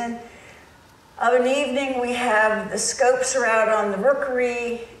reason, of an evening we have the scopes are out on the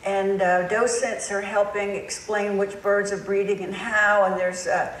rookery, and docents are helping explain which birds are breeding and how, and there's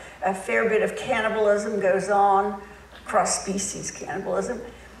a fair bit of cannibalism goes on, cross-species cannibalism.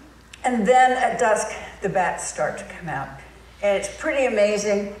 And then at dusk, the bats start to come out. And it's pretty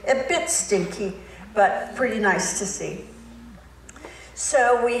amazing, a bit stinky, but pretty nice to see.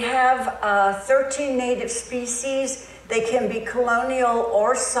 So we have 13 native species. They can be colonial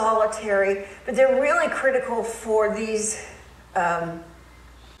or solitary, but they're really critical for these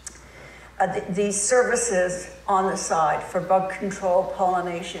services on the side for bug control,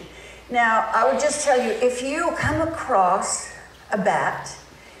 pollination. Now, I would just tell you, if you come across a bat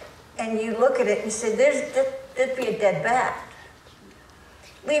and you look at it and say, there'd be a dead bat,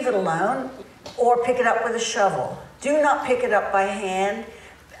 leave it alone or pick it up with a shovel. Do not pick it up by hand.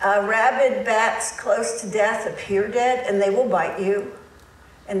 Rabid bats close to death appear dead, and they will bite you,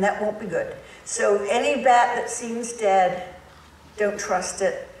 and that won't be good. So any bat that seems dead, don't trust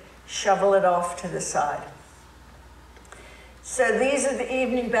it. Shovel it off to the side. So these are the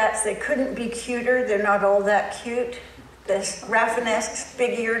evening bats. They couldn't be cuter. They're not all that cute. This Rafinesque's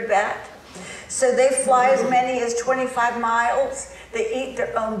big-eared bat. So they fly as many as 25 miles. They eat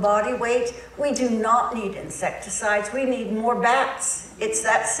their own body weight. We do not need insecticides. We need more bats. It's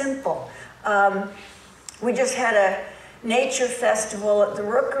that simple. We just had nature festival at the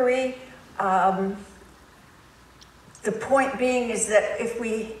Rookery. The point being is that if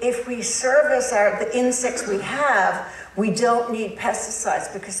we service the insects we have, we don't need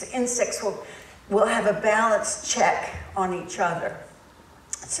pesticides because the insects will have a balanced check on each other.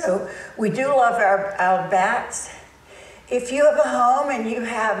 So we do love our bats. If you have a home and you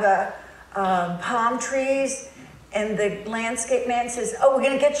have palm trees and the landscape man says, oh, we're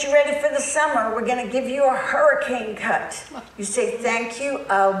going to get you ready for the summer. We're going to give you a hurricane cut. You say, thank you.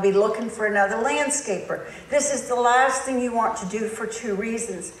 I'll be looking for another landscaper. This is the last thing you want to do for two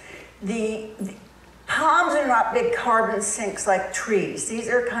reasons. The palms are not big carbon sinks like trees. These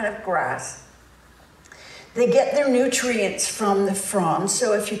are kind of grass. They get their nutrients from the fronds.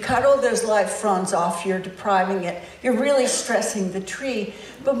 So if you cut all those live fronds off, you're depriving it. You're really stressing the tree.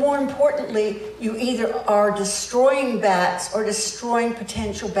 But more importantly, you either are destroying bats or destroying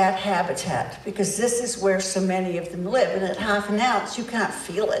potential bat habitat, because this is where so many of them live. And at half an ounce, you can't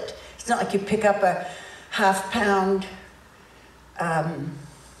feel it. It's not like you pick up a half-pound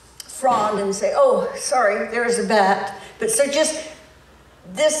frond and say, oh, sorry, there's a bat. But so just,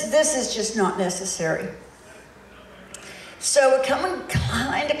 this is just not necessary. So we're coming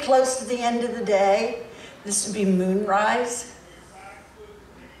kind of close to the end of the day. This would be moonrise.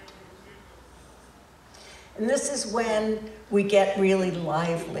 And this is when we get really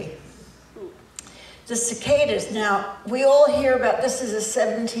lively. The cicadas, now we all hear about, this is a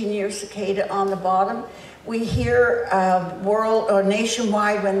 17-year cicada on the bottom. We hear world or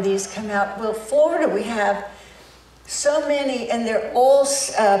nationwide when these come out. Well, Florida, we have so many, and they're all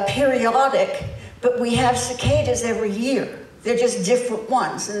periodic. But we have cicadas every year. They're just different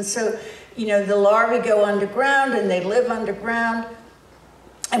ones. And so, you know, the larvae go underground and they live underground.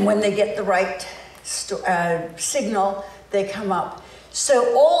 And when they get the right signal, they come up.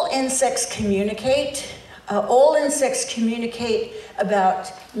 So all insects communicate. All insects communicate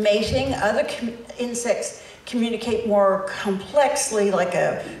about mating. Other insects communicate more complexly, like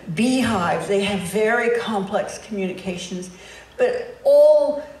a beehive. They have very complex communications. But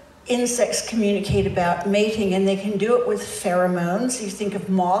all insects communicate about mating, and they can do it with pheromones. You think of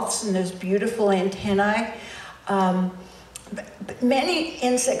moths and those beautiful antennae. But many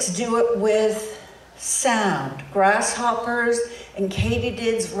insects do it with sound. Grasshoppers and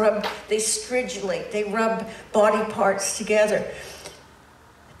katydids they stridulate, they rub body parts together.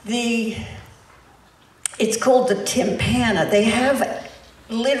 It's called the tympana. They have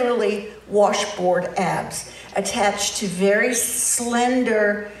literally washboard abs attached to very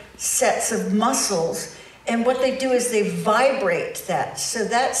slender sets of muscles, and what they do is they vibrate that. So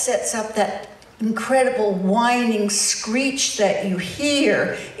that sets up that incredible whining screech that you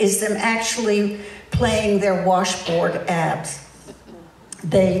hear is them actually playing their washboard abs.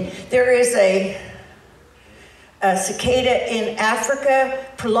 There is a cicada in Africa.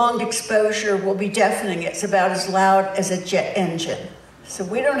 Prolonged exposure will be deafening. It's about as loud as a jet engine. So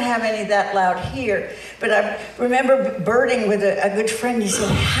we don't have any that loud here. But I remember birding with a good friend. He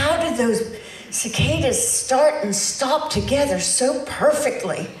said, how did those cicadas start and stop together so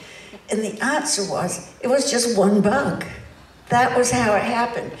perfectly? And the answer was, it was just one bug. That was how it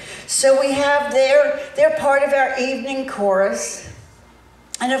happened. So we have they're part of our evening chorus.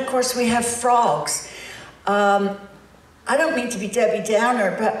 And of course we have frogs. I don't mean to be Debbie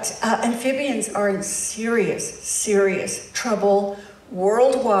Downer, but amphibians are in serious trouble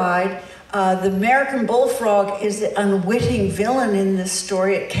worldwide. The American bullfrog is the unwitting villain in this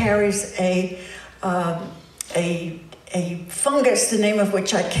story. It carries a fungus, the name of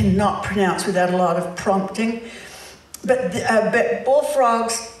which I cannot pronounce without a lot of prompting. But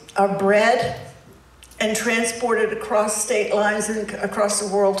bullfrogs are bred and transported across state lines and across the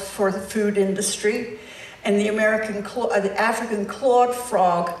world for the food industry. And the African clawed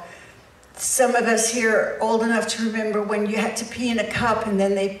frog, some of us here are old enough to remember when you had to pee in a cup and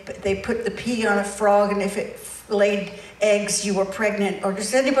then they put the pee on a frog, and if it laid eggs, you were pregnant. Or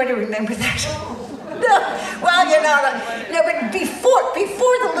does anybody remember that? No. Well, you're not. No, but before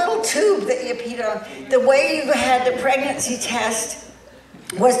the little tube that you peed on, the way you had the pregnancy test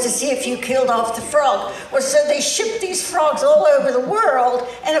was to see if you killed off the frog. Well, so they shipped these frogs all over the world,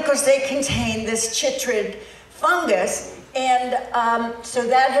 and of course they contain this chytrid fungus, and so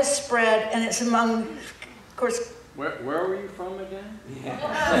that has spread, and it's among, of course. Where were you from again?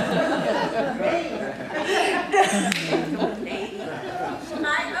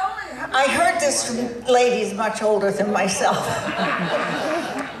 I heard this from ladies much older than myself.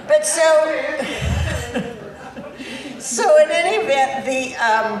 But so in any event,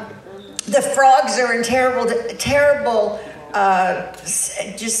 the frogs are in terrible,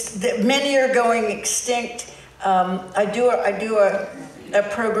 many are going extinct. I do a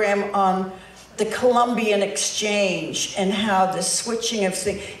program on the Columbian exchange and how the switching of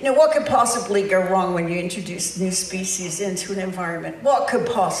things, what could possibly go wrong when you introduce new species into an environment? What could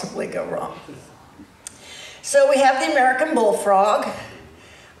possibly go wrong? So we have the American bullfrog.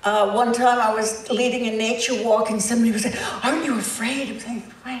 One time I was leading a nature walk and somebody was like, "Aren't you afraid?" I was like,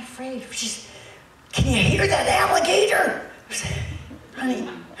 "Why afraid?" She's, "Can you hear that alligator?" I was like,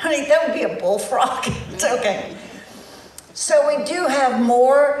 honey, that would be a bullfrog. It's okay. So we do have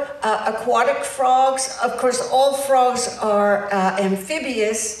more aquatic frogs. Of course, all frogs are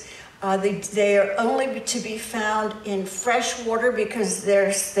amphibious. They are only to be found in fresh water because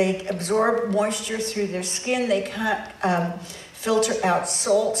they absorb moisture through their skin. They can't filter out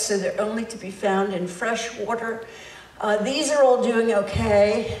salt, so they're only to be found in fresh water. These are all doing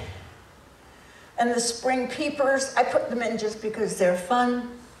okay. And the spring peepers, I put them in just because they're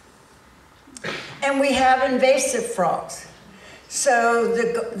fun. And we have invasive frogs. So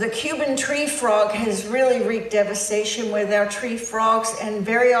the Cuban tree frog has really wreaked devastation with our tree frogs, and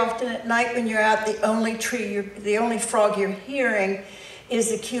very often at night when you're out, the only frog you're hearing is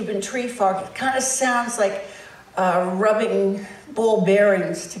the Cuban tree frog. It kind of sounds like rubbing ball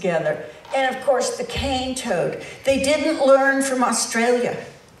bearings together. And of course the cane toad. They didn't learn from Australia.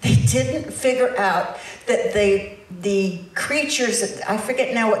 They didn't figure out that the creatures, I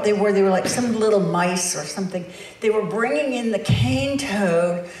forget now what they were like some little mice or something. They were bringing in the cane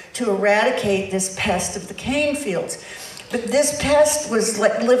toad to eradicate this pest of the cane fields. But this pest was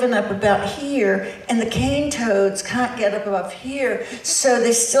like living up about here, and the cane toads can't get up above here, so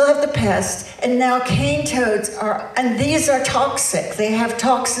they still have the pest, and now cane toads and these are toxic. They have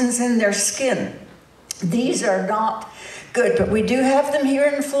toxins in their skin. These are not good, but we do have them here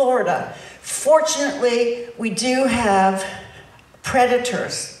in Florida. Fortunately, we do have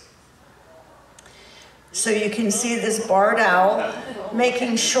predators. So you can see this barred owl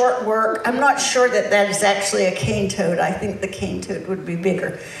making short work. I'm not sure that is actually a cane toad. I think the cane toad would be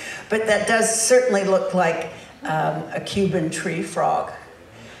bigger. But that does certainly look like a Cuban tree frog.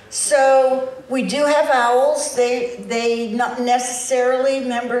 So we do have owls. They not necessarily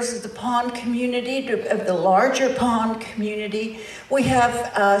members of the pond community, of the larger pond community. We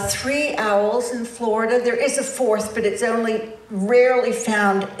have 3 owls in Florida. There is a 4th, but it's only rarely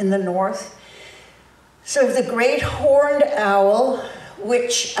found in the north. So the great horned owl,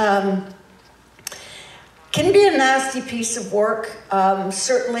 which can be a nasty piece of work.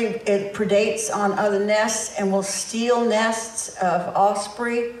 Certainly it predates on other nests and will steal nests of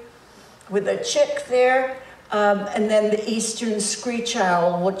osprey with a chick there. And then the eastern screech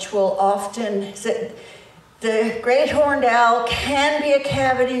owl, which will often, the great horned owl can be a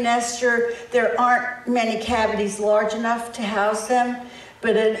cavity nester. There aren't many cavities large enough to house them,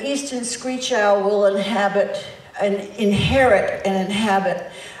 but an eastern screech owl will inhabit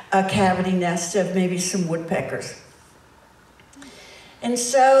a cavity nest of maybe some woodpeckers. And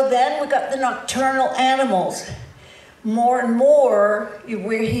so then we got the nocturnal animals. More and more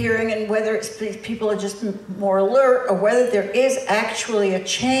we're hearing, and whether it's people are just more alert or whether there is actually a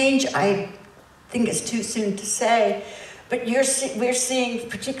change, I think it's too soon to say. But we're seeing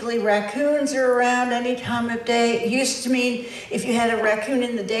particularly raccoons are around any time of day. It used to mean if you had a raccoon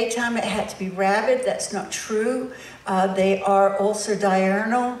in the daytime, it had to be rabid. That's not true. They are also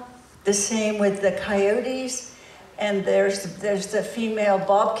diurnal. The same with the coyotes. And there's the female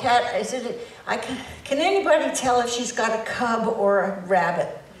bobcat. Can anybody tell if she's got a cub or a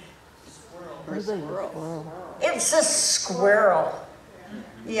rabbit? Squirrel. It's a squirrel.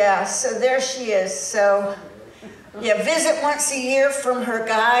 Yeah, so there she is. So yeah, visit once a year from her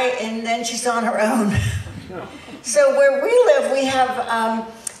guy, and then she's on her own. So where we live,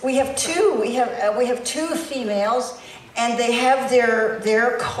 we have two females, and they have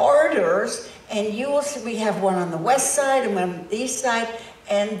their corridors. And you will see we have one on the west side and one on the east side,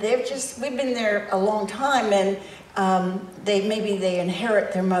 and we've been there a long time, and they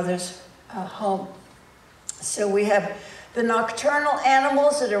inherit their mother's home. So we have the nocturnal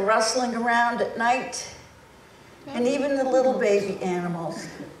animals that are rustling around at night, and even the little baby animals.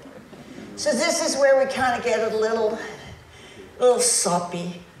 So this is where we kind of get a little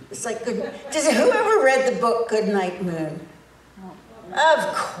soppy. It's like, whoever read the book Goodnight Moon?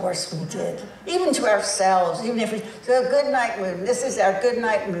 Of course we did. Even to ourselves, so good night moon. This is our good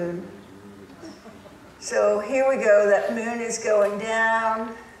night moon. So here we go, that moon is going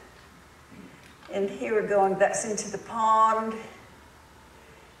down. And here we're going, that's into the pond.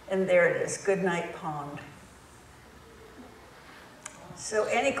 And there it is, good night pond. So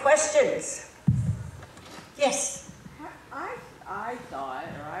any questions? Yes? I I thought,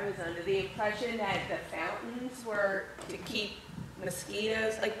 or I was under the impression that the fountains were to keep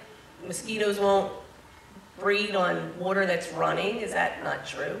mosquitoes, like mosquitoes won't breed on water that's running. Is that not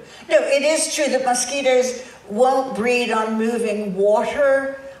true? No, it is true that mosquitoes won't breed on moving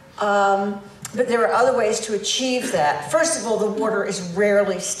water, but there are other ways to achieve that. First of all, the water is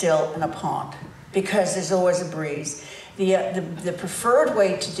rarely still in a pond because there's always a breeze. The preferred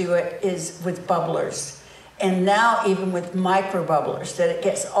way to do it is with bubblers. And now even with micro bubblers, that it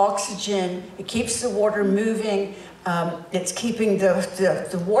gets oxygen, it keeps the water moving, it's keeping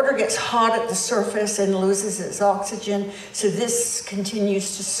the water gets hot at the surface and loses its oxygen. So this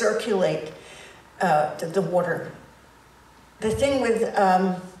continues to circulate the water. The thing with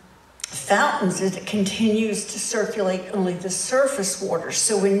fountains is it continues to circulate only the surface water.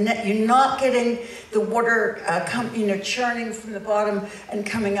 So you're not getting the water churning from the bottom and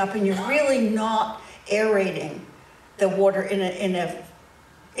coming up, and you're really not aerating the water in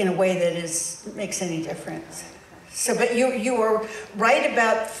a way that makes any difference. So, but you are right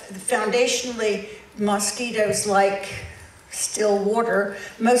about foundationally mosquitoes like still water.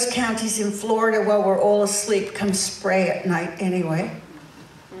 Most counties in Florida, while we're all asleep, come spray at night anyway.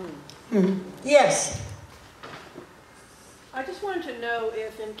 Yes. I just wanted to know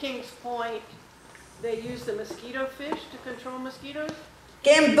if in Kings Point they use the mosquito fish to control mosquitoes?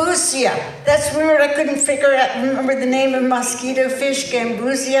 Gambusia. That's weird. I couldn't remember the name of mosquito fish.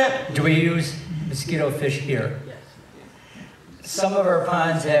 Gambusia. Do we use mosquito fish here? Yes. Some of our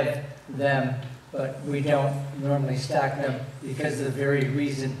ponds have them, but we don't normally stock them because of the very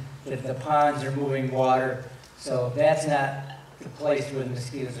reason that the ponds are moving water. So that's not the place where the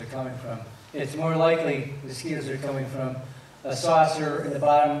mosquitoes are coming from. It's more likely mosquitoes are coming from a saucer in the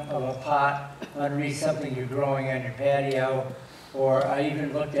bottom of a pot underneath something you're growing on your patio. Or I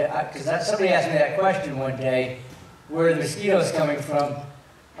even looked at, because somebody asked me that question one day, where are the mosquitoes coming from?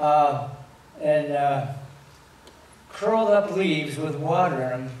 Curled up leaves with water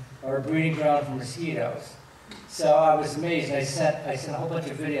in them are a breeding ground for mosquitoes. So I was amazed. I sent a whole bunch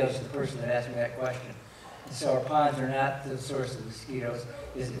of videos to the person that asked me that question. And so our ponds are not the source of mosquitoes.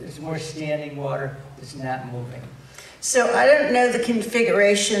 It's more standing water that's not moving. So I don't know the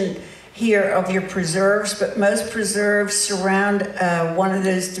configuration here of your preserves, but most preserves surround one of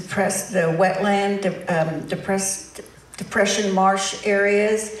those depression marsh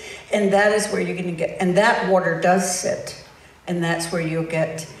areas, and that is where you're going to get, and that water does sit, and that's where you'll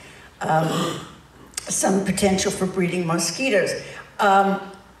get some potential for breeding mosquitoes. I'd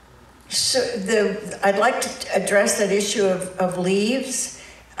like to address that issue of leaves.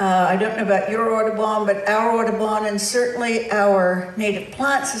 I don't know about your Audubon, but our Audubon and certainly our Native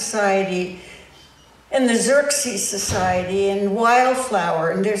Plant Society and the Xerxes Society and Wildflower,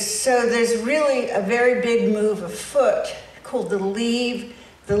 and there's really a very big move afoot called the Leave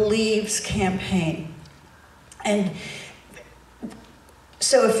the Leaves campaign. And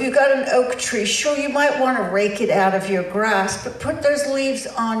so if you've got an oak tree, sure, you might want to rake it out of your grass, but put those leaves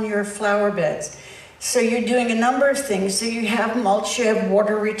on your flower beds. So you're doing a number of things. So you have mulch, you have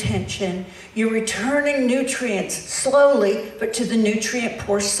water retention, you're returning nutrients slowly, but to the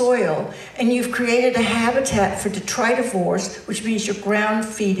nutrient-poor soil. And you've created a habitat for detritivores, which means your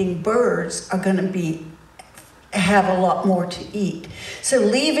ground-feeding birds are going to have a lot more to eat. So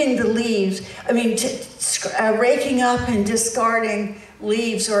leaving the leaves, raking up and discarding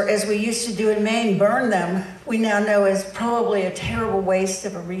leaves, or as we used to do in Maine, burn them, we now know is probably a terrible waste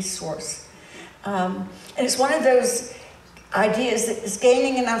of a resource. And it's one of those ideas that is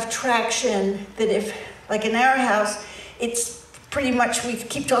gaining enough traction that if, like in our house, it's pretty much, we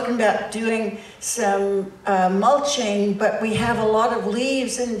keep talking about doing some mulching, but we have a lot of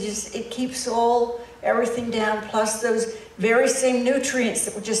leaves and it keeps everything down, plus those very same nutrients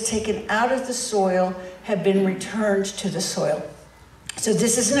that were just taken out of the soil have been returned to the soil. So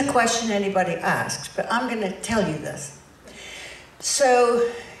this isn't a question anybody asked, but I'm going to tell you this. So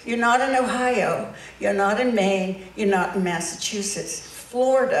you're not in Ohio, you're not in Maine, you're not in Massachusetts.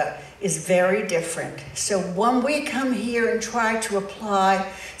 Florida is very different. So when we come here and try to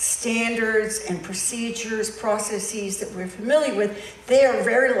apply standards and procedures, processes that we're familiar with, they are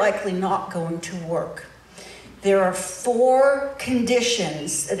very likely not going to work. There are 4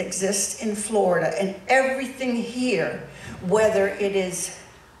 conditions that exist in Florida, and everything here, whether it is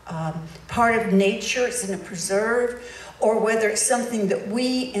part of nature, it's in a preserve, or whether it's something that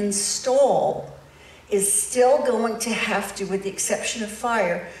we install, is still going to have to, with the exception of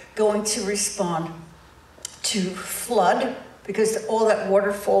fire, going to respond to flood, because all that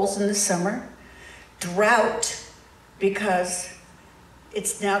water falls in the summer, drought, because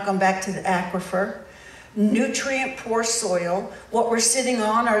it's now gone back to the aquifer, nutrient poor soil. What we're sitting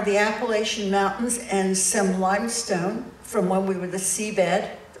on are the Appalachian Mountains and some limestone from when we were the seabed.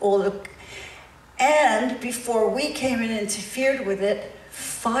 And before we came and interfered with it,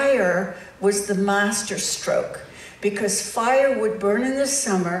 fire was the master stroke, because fire would burn in the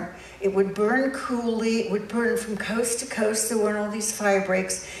summer. It would burn coolly. It would burn from coast to coast. There weren't all these fire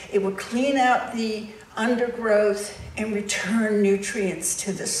breaks. It would clean out the undergrowth and return nutrients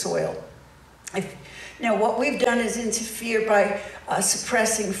to the soil. Now, what we've done is interfere by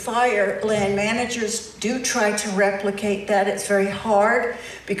suppressing fire. Land managers do try to replicate that. It's very hard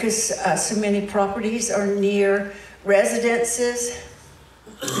because so many properties are near residences.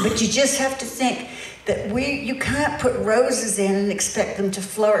 But you just have to think that you can't put roses in and expect them to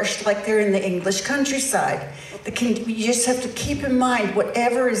flourish like they're in the English countryside. You just have to keep in mind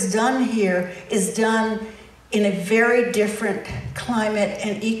whatever is done here is done in a very different climate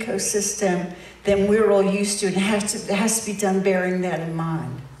and ecosystem than we're all used to, and it has to be done bearing that in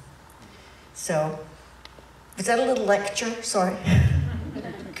mind. So, was that a little lecture? Sorry.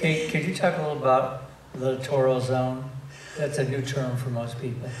 Kate, could you talk a little about the littoral zone? That's a new term for most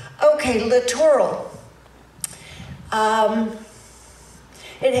people. Okay, littoral.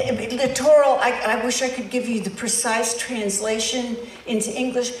 Littoral, I wish I could give you the precise translation into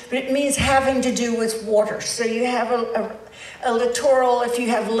English, but it means having to do with water. So you have a littoral, if you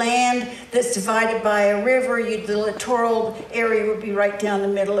have land that's divided by a river, the littoral area would be right down the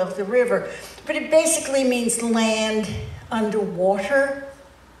middle of the river. But it basically means land underwater.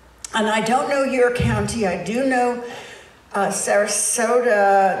 And I don't know your county, I do know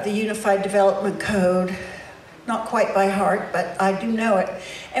Sarasota, the Unified Development Code, not quite by heart, but I do know it.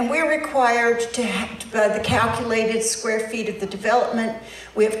 And we're required to have, by the calculated square feet of the development,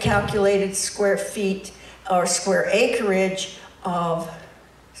 we have calculated square feet or square acreage of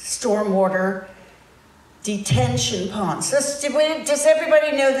stormwater detention ponds. Does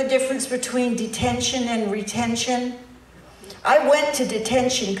everybody know the difference between detention and retention? I went to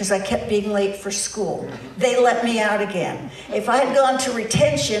detention because I kept being late for school. They let me out again. If I had gone to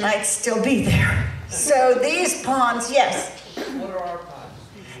retention, I'd still be there. So these ponds, yes. What are our ponds?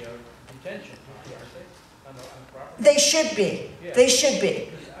 The detention ponds, aren't they? On the property? They should be. Yeah. They should be.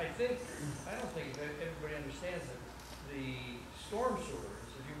 Because I don't think everybody understands that the storm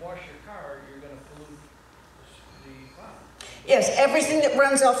sewers, if you wash your car, you're going to pollute the pond. Yes, everything that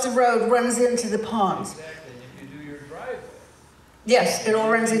runs off the road runs into the ponds. Exactly. And if you do your driveway, Yes, it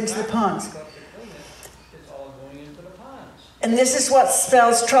all runs into the ponds. it's all going into the ponds. And this is what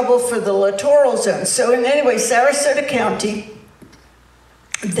spells trouble for the littoral zone. So anyway, Sarasota County,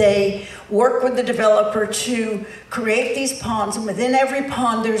 they work with the developer to create these ponds, and within every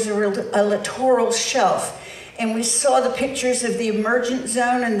pond there's a littoral shelf. And we saw the pictures of the emergent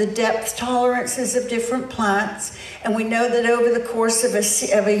zone and the depth tolerances of different plants. And we know that over the course of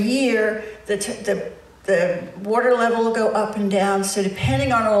a year, the water level will go up and down. So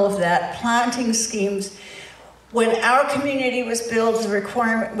depending on all of that, planting schemes. When our community was built, the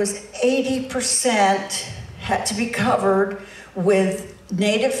requirement was 80% had to be covered with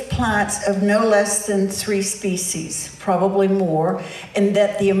native plants of no less than 3 species, probably more, and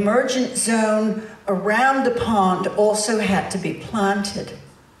that the emergent zone around the pond also had to be planted.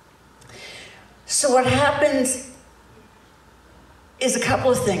 So what happens is a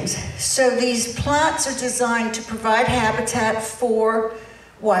couple of things. So these plants are designed to provide habitat for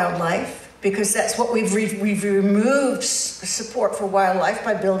wildlife, because that's what we've removed support for wildlife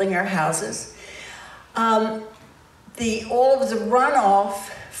by building our houses. All of the runoff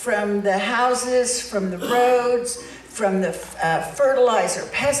from the houses, from the roads, from the fertilizer,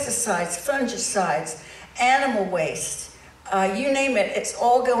 pesticides, fungicides, animal waste, you name it, it's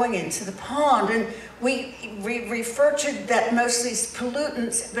all going into the pond. And we refer to that mostly as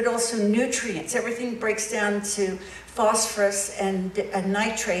pollutants, but also nutrients. Everything breaks down to phosphorus and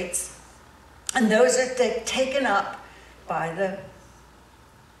nitrates. And those are taken up by the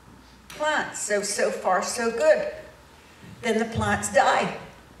plants. So far, so good. Then the plants die.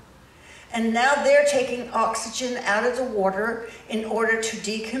 And now they're taking oxygen out of the water in order to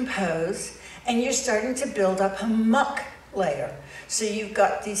decompose, and you're starting to build up a muck layer. So you've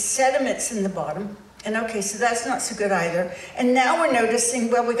got these sediments in the bottom, and okay, so that's not so good either. And now we're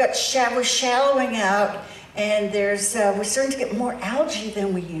noticing, well, we're shallowing out, and we're starting to get more algae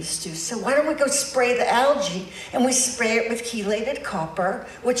than we used to. So why don't we go spray the algae? And we spray it with chelated copper,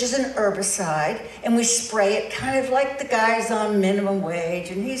 which is an herbicide, and we spray it kind of like the guy's on minimum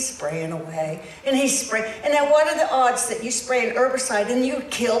wage, and he's spraying away, and and now what are the odds that you spray an herbicide and you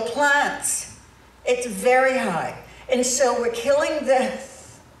kill plants? It's very high. And so we're killing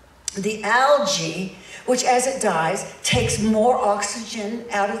The algae, which as it dies, takes more oxygen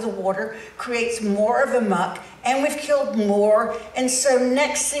out of the water, creates more of a muck, and we've killed more. And so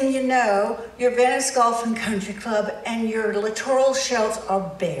next thing you know, your Venice Golf and Country Club and your littoral shelves are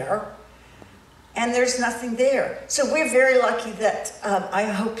bare, and there's nothing there. So we're very lucky that I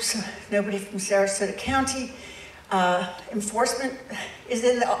hope nobody from Sarasota County enforcement is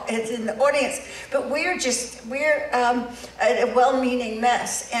in the audience, but we're a well-meaning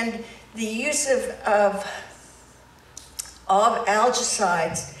mess, and the use of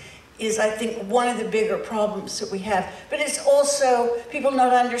algicides is, I think, one of the bigger problems that we have. But it's also people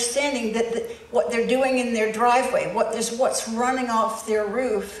not understanding that what they're doing in their driveway, what's running off their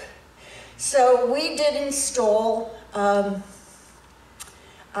roof. So we did install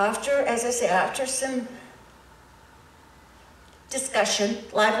after some discussion,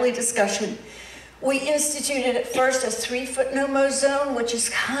 lively discussion, we instituted at first a 3-foot no-mow zone, which is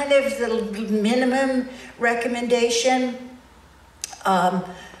kind of the minimum recommendation. And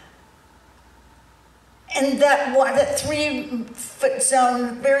that 3-foot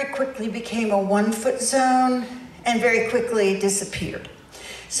zone very quickly became a 1-foot zone and very quickly disappeared.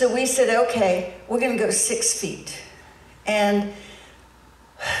 So we said, okay, we're going to go 6 feet. And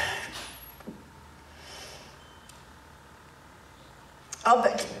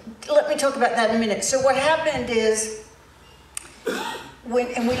let me talk about that in a minute. So what happened is,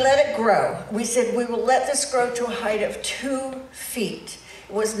 and we let it grow. We said we will let this grow to a height of 2 feet.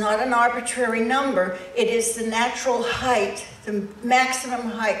 It was not an arbitrary number. It is the natural height, the maximum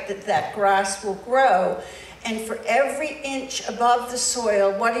height that grass will grow. And for every inch above the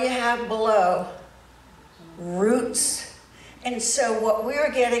soil, what do you have below? Roots. And so what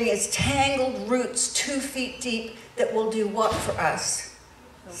we're getting is tangled roots 2 feet deep that will do what for us?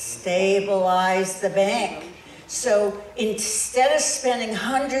 Stabilize the bank. So instead of spending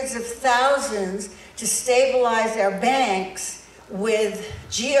hundreds of thousands to stabilize our banks with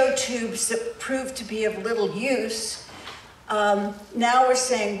geotubes that prove to be of little use, now we're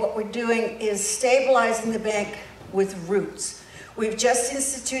saying what we're doing is stabilizing the bank with roots. We've just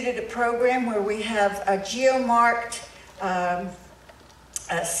instituted a program where we have geomarked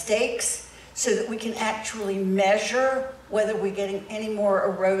stakes so that we can actually measure whether we're getting any more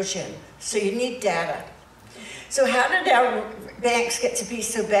erosion. So you need data. So how did our banks get to be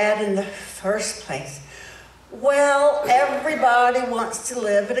so bad in the first place? Well, everybody wants to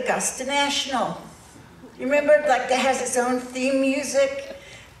live at Augusta National. You remember, like, that has its own theme music?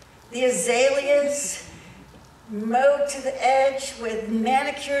 The azaleas, mowed to the edge with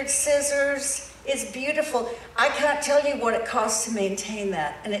manicured scissors. It's beautiful. I can't tell you what it costs to maintain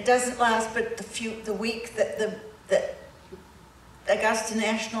that, and it doesn't last but the week that Augusta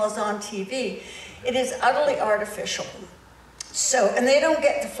National is on TV. It is utterly artificial. So, and they don't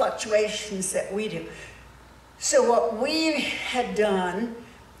get the fluctuations that we do. So what we had done,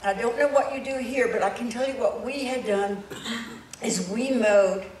 I don't know what you do here, but I can tell you what we had done is we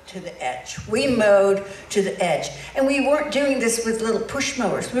mowed to the edge. We mowed to the edge. And we weren't doing this with little push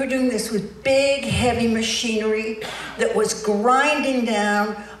mowers. We were doing this with big, heavy machinery that was grinding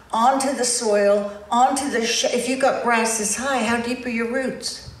down onto the soil, onto the, if you got grass this high, how deep are your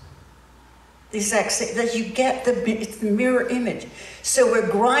roots? The exact same, that you get it's the mirror image. So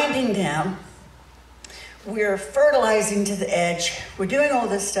we're grinding down, we're fertilizing to the edge, we're doing all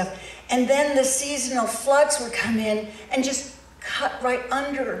this stuff, and then the seasonal floods would come in and just cut right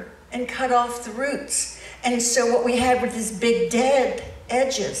under and cut off the roots. And so what we had were these big dead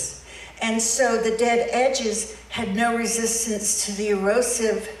edges. And so the dead edges had no resistance to the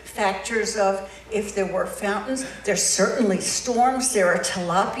erosive factors of if there were fountains. There's certainly storms, there are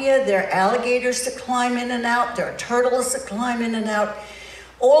tilapia, there are alligators that climb in and out, there are turtles that climb in and out,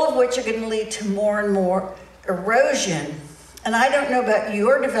 all of which are going to lead to more and more erosion. And I don't know about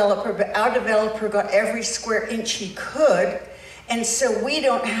your developer, but our developer got every square inch he could. And so we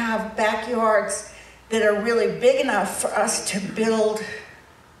don't have backyards that are really big enough for us to build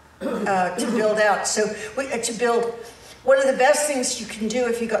out. So one of the best things you can do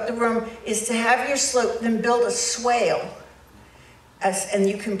if you got the room is to have your slope, then build a swale. And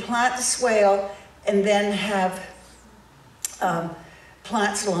you can plant the swale and then have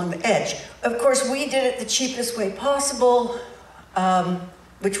plants along the edge. Of course, we did it the cheapest way possible,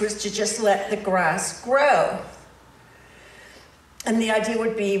 which was to just let the grass grow. And the idea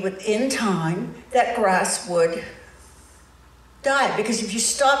would be within time, that grass would die. Because if you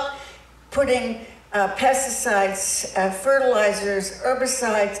stop putting pesticides, fertilizers,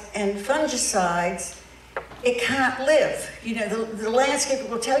 herbicides, and fungicides, it can't live. You know, the landscaper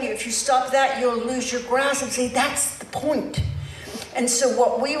will tell you, if you stop that, you'll lose your grass, and say, that's the point. And so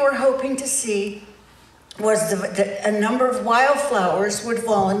what we were hoping to see was a number of wildflowers would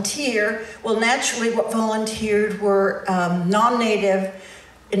volunteer. Well, naturally what volunteered were non-native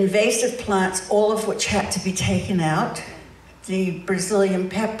invasive plants, all of which had to be taken out. The Brazilian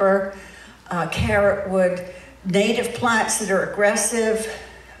pepper, carrotwood, native plants that are aggressive,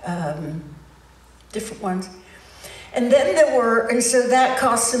 different ones. And then and so that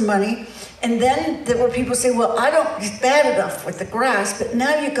cost some money. And then there were people saying, well, it's bad enough with the grass, but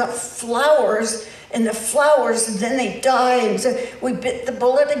now you've got flowers, and the flowers, and then they die. And so we bit the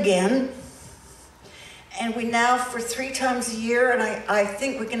bullet again. And we now, for 3 times a year, and I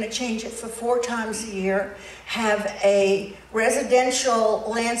think we're going to change it for 4 times a year, have a residential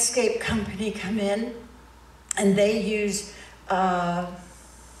landscape company come in, and they use, help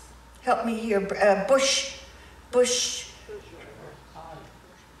me here, bush.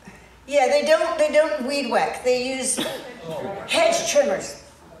 Yeah, they don't weed whack. They use hedge trimmers.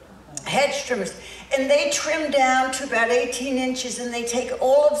 And they trim down to about 18 inches, and they take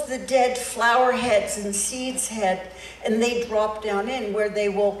all of the dead flower heads and seeds head, and they drop down in where they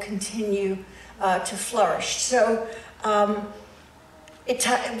will continue to flourish. So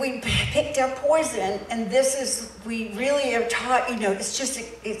we picked our poison, and we really are taught,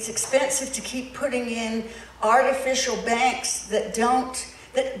 it's expensive to keep putting in artificial banks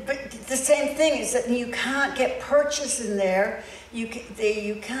but the same thing is that you can't get purchase in there. You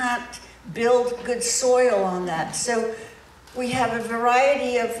can't build good soil on that. So we have a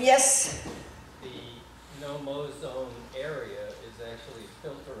variety of, yes? The no-mow zone area is actually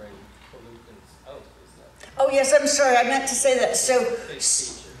filtering pollutants out, isn't it? Oh yes, I'm sorry, I meant to say that. So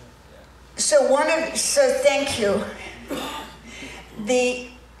thank you.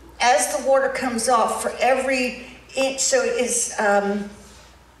 As the water comes off, for every inch, so it's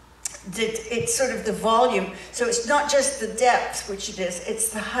sort of the volume. So it's not just the depth, which it is, it's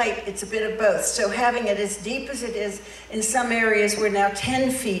the height, it's a bit of both. So having it as deep as it is, in some areas we're now 10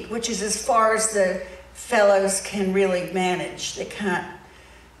 feet, which is as far as the fellows can really manage. They can't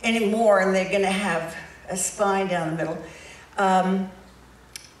anymore, and they're gonna have a spine down the middle.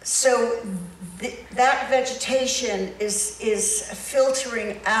 That vegetation is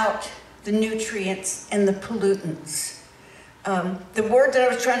filtering out the nutrients and the pollutants. The word that I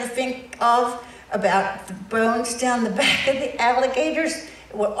was trying to think of about the bones down the back of the alligators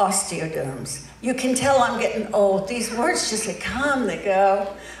were osteoderms. You can tell I'm getting old. These words just they come, they go.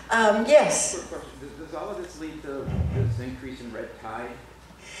 Yes? Quick question. Does all of this lead to this increase in red tide?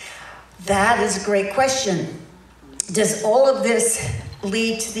 That is a great question. Does all of this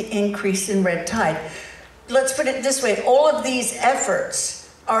lead to the increase in red tide? Let's put it this way. All of these efforts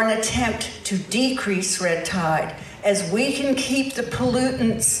are an attempt to decrease red tide. As we can keep the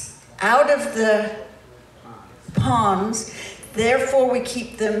pollutants out of the ponds, therefore we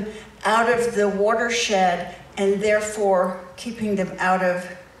keep them out of the watershed, and therefore keeping them out of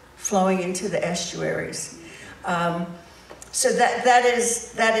flowing into the estuaries. So that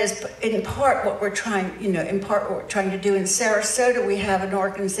is in part what we're trying, to do. In Sarasota, we have an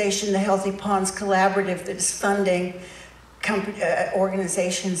organization, the Healthy Ponds Collaborative, that is funding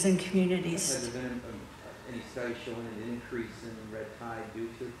organizations and communities. Has there been any studies showing an increase in red tide due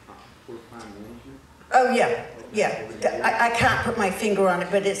to poor pond management? Oh yeah. I can't put my finger on it,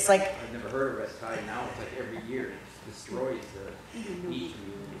 but it's like I've never heard of red tide. Now it's like every year it destroys the beach community.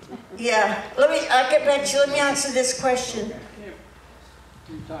 yeah. I'll get back to you. Let me answer this question.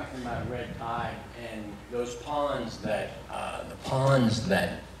 You're talking about red tide and those ponds that,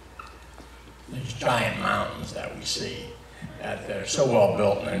 these giant mountains that we see, that they're so well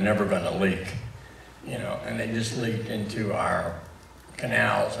built and they're never going to leak, and they just leak into our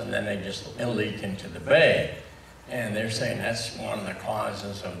canals, and then they just leak into the bay. And they're saying that's one of the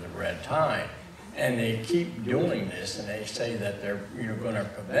causes of the red tide. And they keep doing this, and they say that you're going to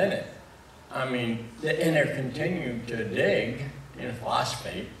prevent it. I mean, and they're continuing to dig in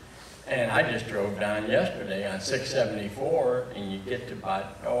phosphate. And I just drove down yesterday on 674, and you get to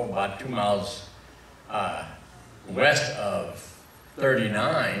about 2 miles west of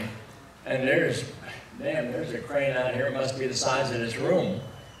 39, and there's a crane out here. It must be the size of this room.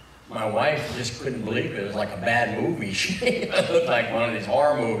 My wife just couldn't believe it. It was like a bad movie. It looked like one of these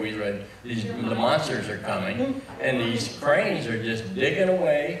horror movies where the monsters are coming, and these cranes are just digging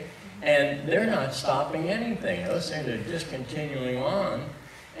away, and they're not stopping anything. Those things are just continuing on.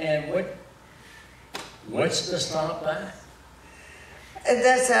 And what's to stop that?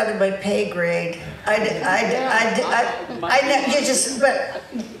 That's out of my pay grade. But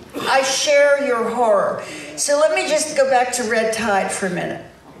I share your horror. So let me just go back to red tide for a minute.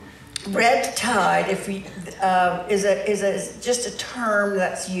 red tide, if we, is just a term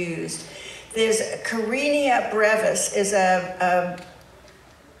that's used. There's Carenia brevis is a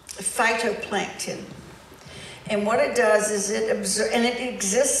phytoplankton. And what it does is and it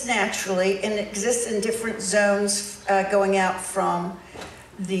exists naturally, and it exists in different zones going out from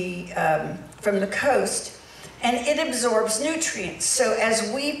the coast, and it absorbs nutrients. So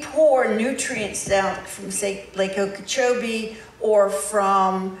as we pour nutrients down from, say, Lake Okeechobee or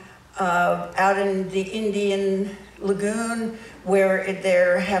from out in the Indian Lagoon, where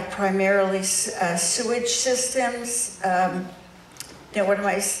there have primarily sewage systems, what am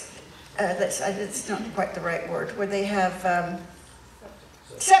I? That's not quite the right word. Where they have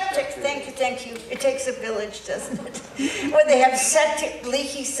septic. Thank you. It takes a village, doesn't it? Where they have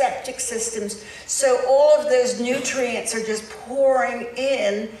leaky septic systems. So all of those nutrients are just pouring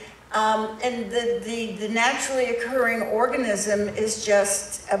in, and the naturally occurring organism is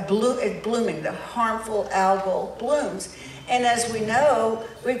just blooming. The harmful algal blooms. And as we know,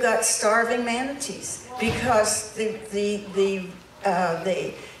 we've got starving manatees because this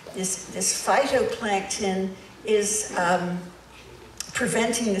phytoplankton is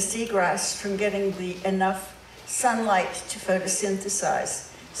preventing the seagrass from getting enough sunlight to photosynthesize.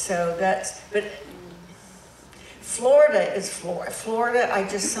 So but Florida is Florida. I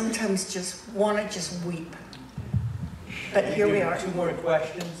just sometimes just want to just weep. But here we are. 2 more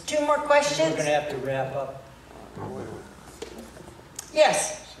questions. 2 more questions? We're going to have to wrap up.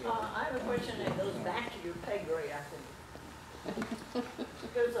 Yes. I have a question that goes back to your pay grade, I think.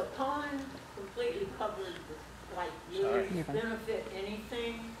 Does a pond completely covered with white lilies benefit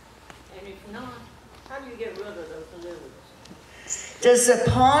anything? And if not, how do you get rid of those lilies? Does a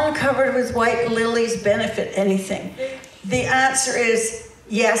pond covered with white lilies benefit anything? The answer is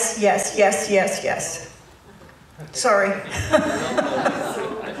yes, yes, yes, yes, yes. Sorry.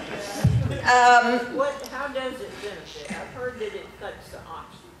 How does it benefit? I've heard that it cuts the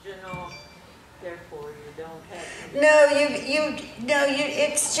oxygen off, therefore you don't have.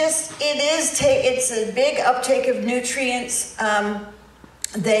 It's a big uptake of nutrients.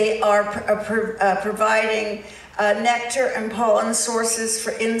 They are providing nectar and pollen sources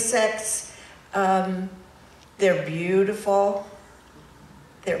for insects. They're beautiful.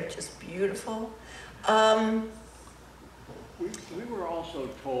 They're just beautiful. We were also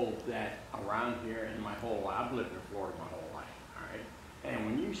told that around here in my whole life, I've lived in Florida my whole life, all right? And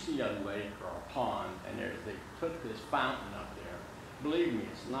when you see a lake or a pond and they put this fountain up there, believe me,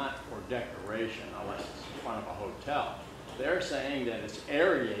 it's not for decoration unless it's in front of a hotel. They're saying that it's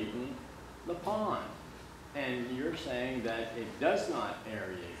aerating the pond. And you're saying that it does not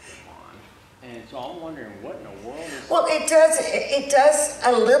aerate the pond. And so I'm wondering what in the world is... Well, it does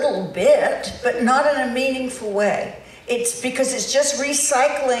a little bit, but not in a meaningful way. It's because it's just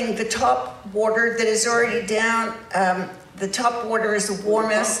recycling the top water that is already down. The top water is the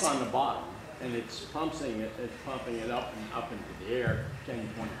warmest. It's on the bottom, and it's pumping it up and up into the air, 10,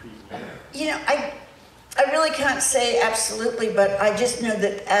 20 feet in the air. You know, I really can't say absolutely, but I just know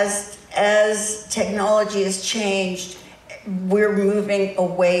that as technology has changed, we're moving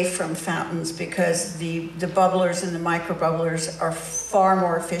away from fountains because the bubblers and the micro bubblers are far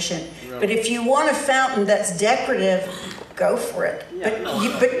more efficient. Really? But if you want a fountain that's decorative, go for it. Yeah, you're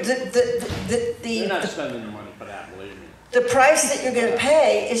not spending the money for that, believe me. The price that you're going to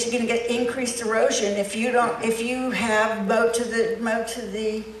pay is you're going to get increased erosion if you have mowed to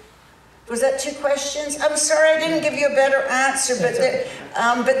the. Was that 2 questions? I'm sorry, I didn't give you a better answer, but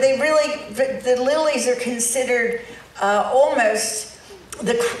the lilies are considered almost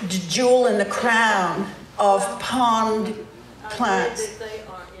the jewel in the crown of pond plants. I read that they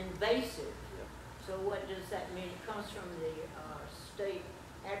are invasive. So what does that mean? It comes from the state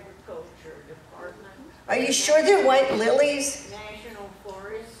agriculture department. Are you sure they're white lilies? National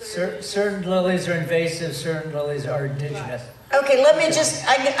Forest. Certain lilies are invasive, certain lilies are indigenous. Okay, let me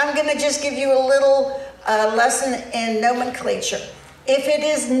I'm going to just give you a little lesson in nomenclature. If it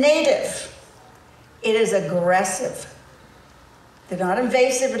is native, it is aggressive. They're not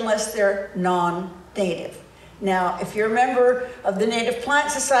invasive unless they're non-native. Now, if you're a member of the Native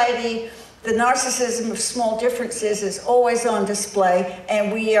Plant Society, the narcissism of small differences is always on display,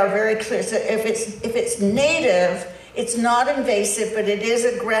 and we are very clear. So if it's native, it's not invasive, but it is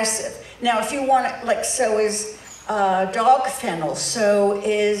aggressive. Now, if you want it, like, so is dog fennel, so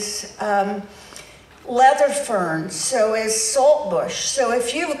is leather fern, so is saltbush. So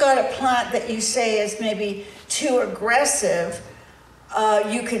if you've got a plant that you say is maybe too aggressive,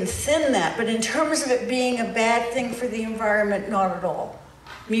 you can thin that. But in terms of it being a bad thing for the environment, not at all.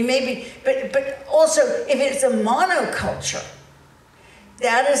 I mean, maybe, but also if it's a monoculture,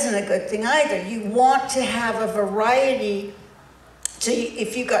 that isn't a good thing either. You want to have a variety. So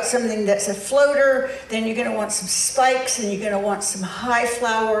if you've got something that's a floater, then you're going to want some spikes, and you're going to want some high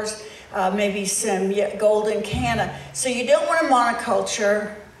flowers, maybe some golden canna. So you don't want a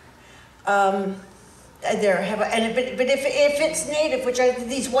monoculture. But if it's native, which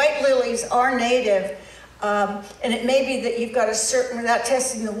these white lilies are native, and it may be that you've got a certain, without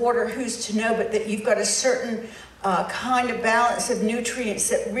testing the water, who's to know, but that you've got a certain kind of balance of nutrients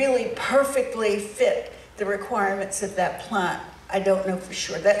that really perfectly fit the requirements of that plant. I don't know for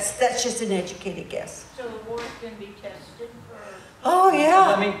sure. That's just an educated guess. So the water can be tested for... Oh,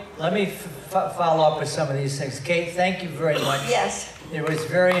 yeah. Let me follow up with some of these things. Kate, thank you very much. Yes. It was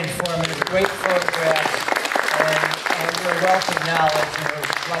very informative, great photographs, and we're wealth of knowledge, and we're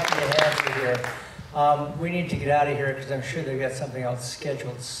lucky to have you here. We need to get out of here because I'm sure they've got something else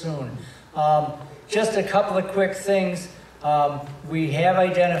scheduled soon. Just a couple of quick things. We have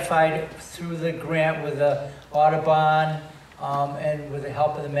identified through the grant with the Audubon and with the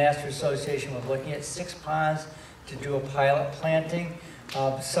help of the Master Association, we're looking at 6 ponds to do a pilot planting.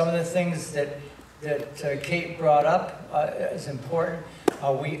 Some of the things that Kate brought up is important.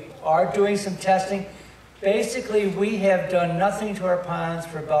 We are doing some testing. Basically, we have done nothing to our ponds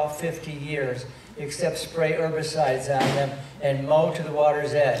for about 50 years, except spray herbicides on them and mow to the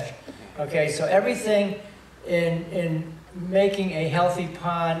water's edge. Okay, so everything in making a healthy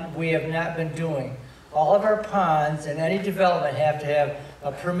pond, we have not been doing. All of our ponds and any development have to have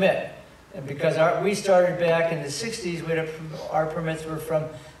a permit. And because we started back in the 60s, our permits were from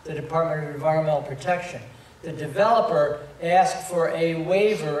the Department of Environmental Protection. The developer asked for a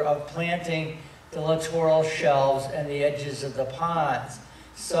waiver of planting the littoral shelves and the edges of the ponds.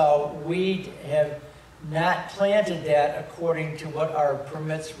 So we have not planted that according to what our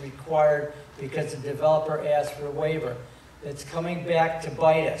permits required because the developer asked for a waiver. It's coming back to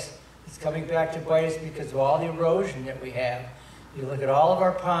bite us. It's coming back to bite us because of all the erosion that we have. You look at all of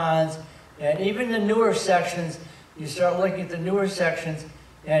our ponds, and even the newer sections, you start looking at the newer sections,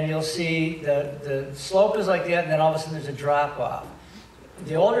 and you'll see the slope is like that, and then all of a sudden there's a drop-off.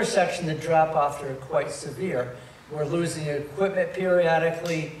 The older section, the drop-offs are quite severe. We're losing equipment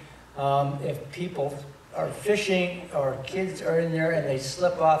periodically. If people are fishing or kids are in there and they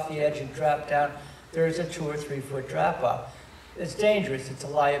slip off the edge and drop down, there's a 2 or 3 foot drop-off. It's dangerous. It's a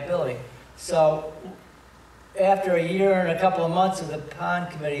liability. So after a year and a couple of months of the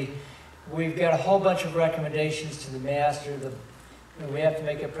pond committee, we've got a whole bunch of recommendations to the master. We have to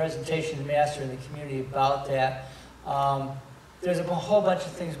make a presentation to the master and the community about that. There's a whole bunch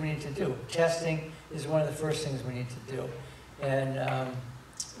of things we need to do. Testing is one of the first things we need to do. And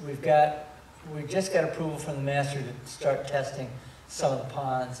we just got approval from the master to start testing some of the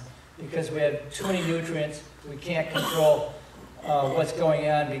ponds because we have too many nutrients. We can't control what's going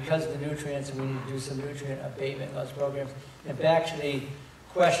on because of the nutrients, and we need to do some nutrient abatement in those programs. And back to the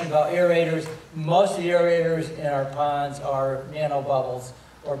question about aerators, most of the aerators in our ponds are nano bubbles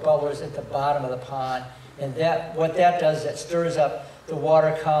or bubblers at the bottom of the pond. And what that does, that stirs up the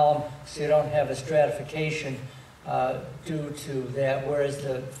water column so you don't have a stratification due to that, whereas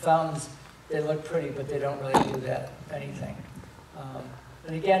the fountains, they look pretty, but they don't really do that anything.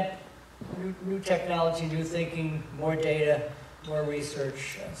 And again, new technology, new thinking, more data, more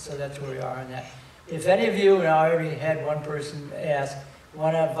research, so that's where we are on that. If any of you, and I already had one person ask,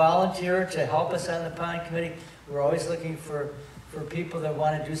 want to volunteer to help us on the pond committee, we're always looking for people that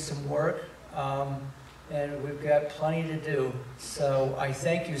want to do some work, and we've got plenty to do. So I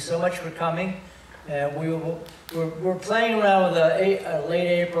thank you so much for coming. And we're playing around with a late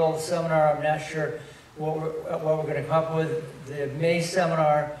April seminar. I'm not sure what we're going to come up with. The May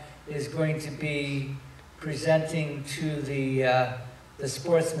seminar is going to be presenting to the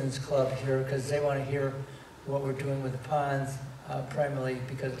Sportsman's Club here because they want to hear what we're doing with the ponds, primarily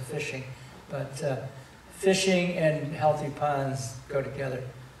because of fishing. But fishing and healthy ponds go together.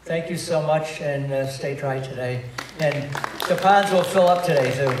 Thank you so much, and stay dry today. And the ponds will fill up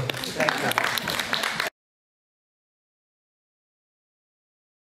today, too. Thank you.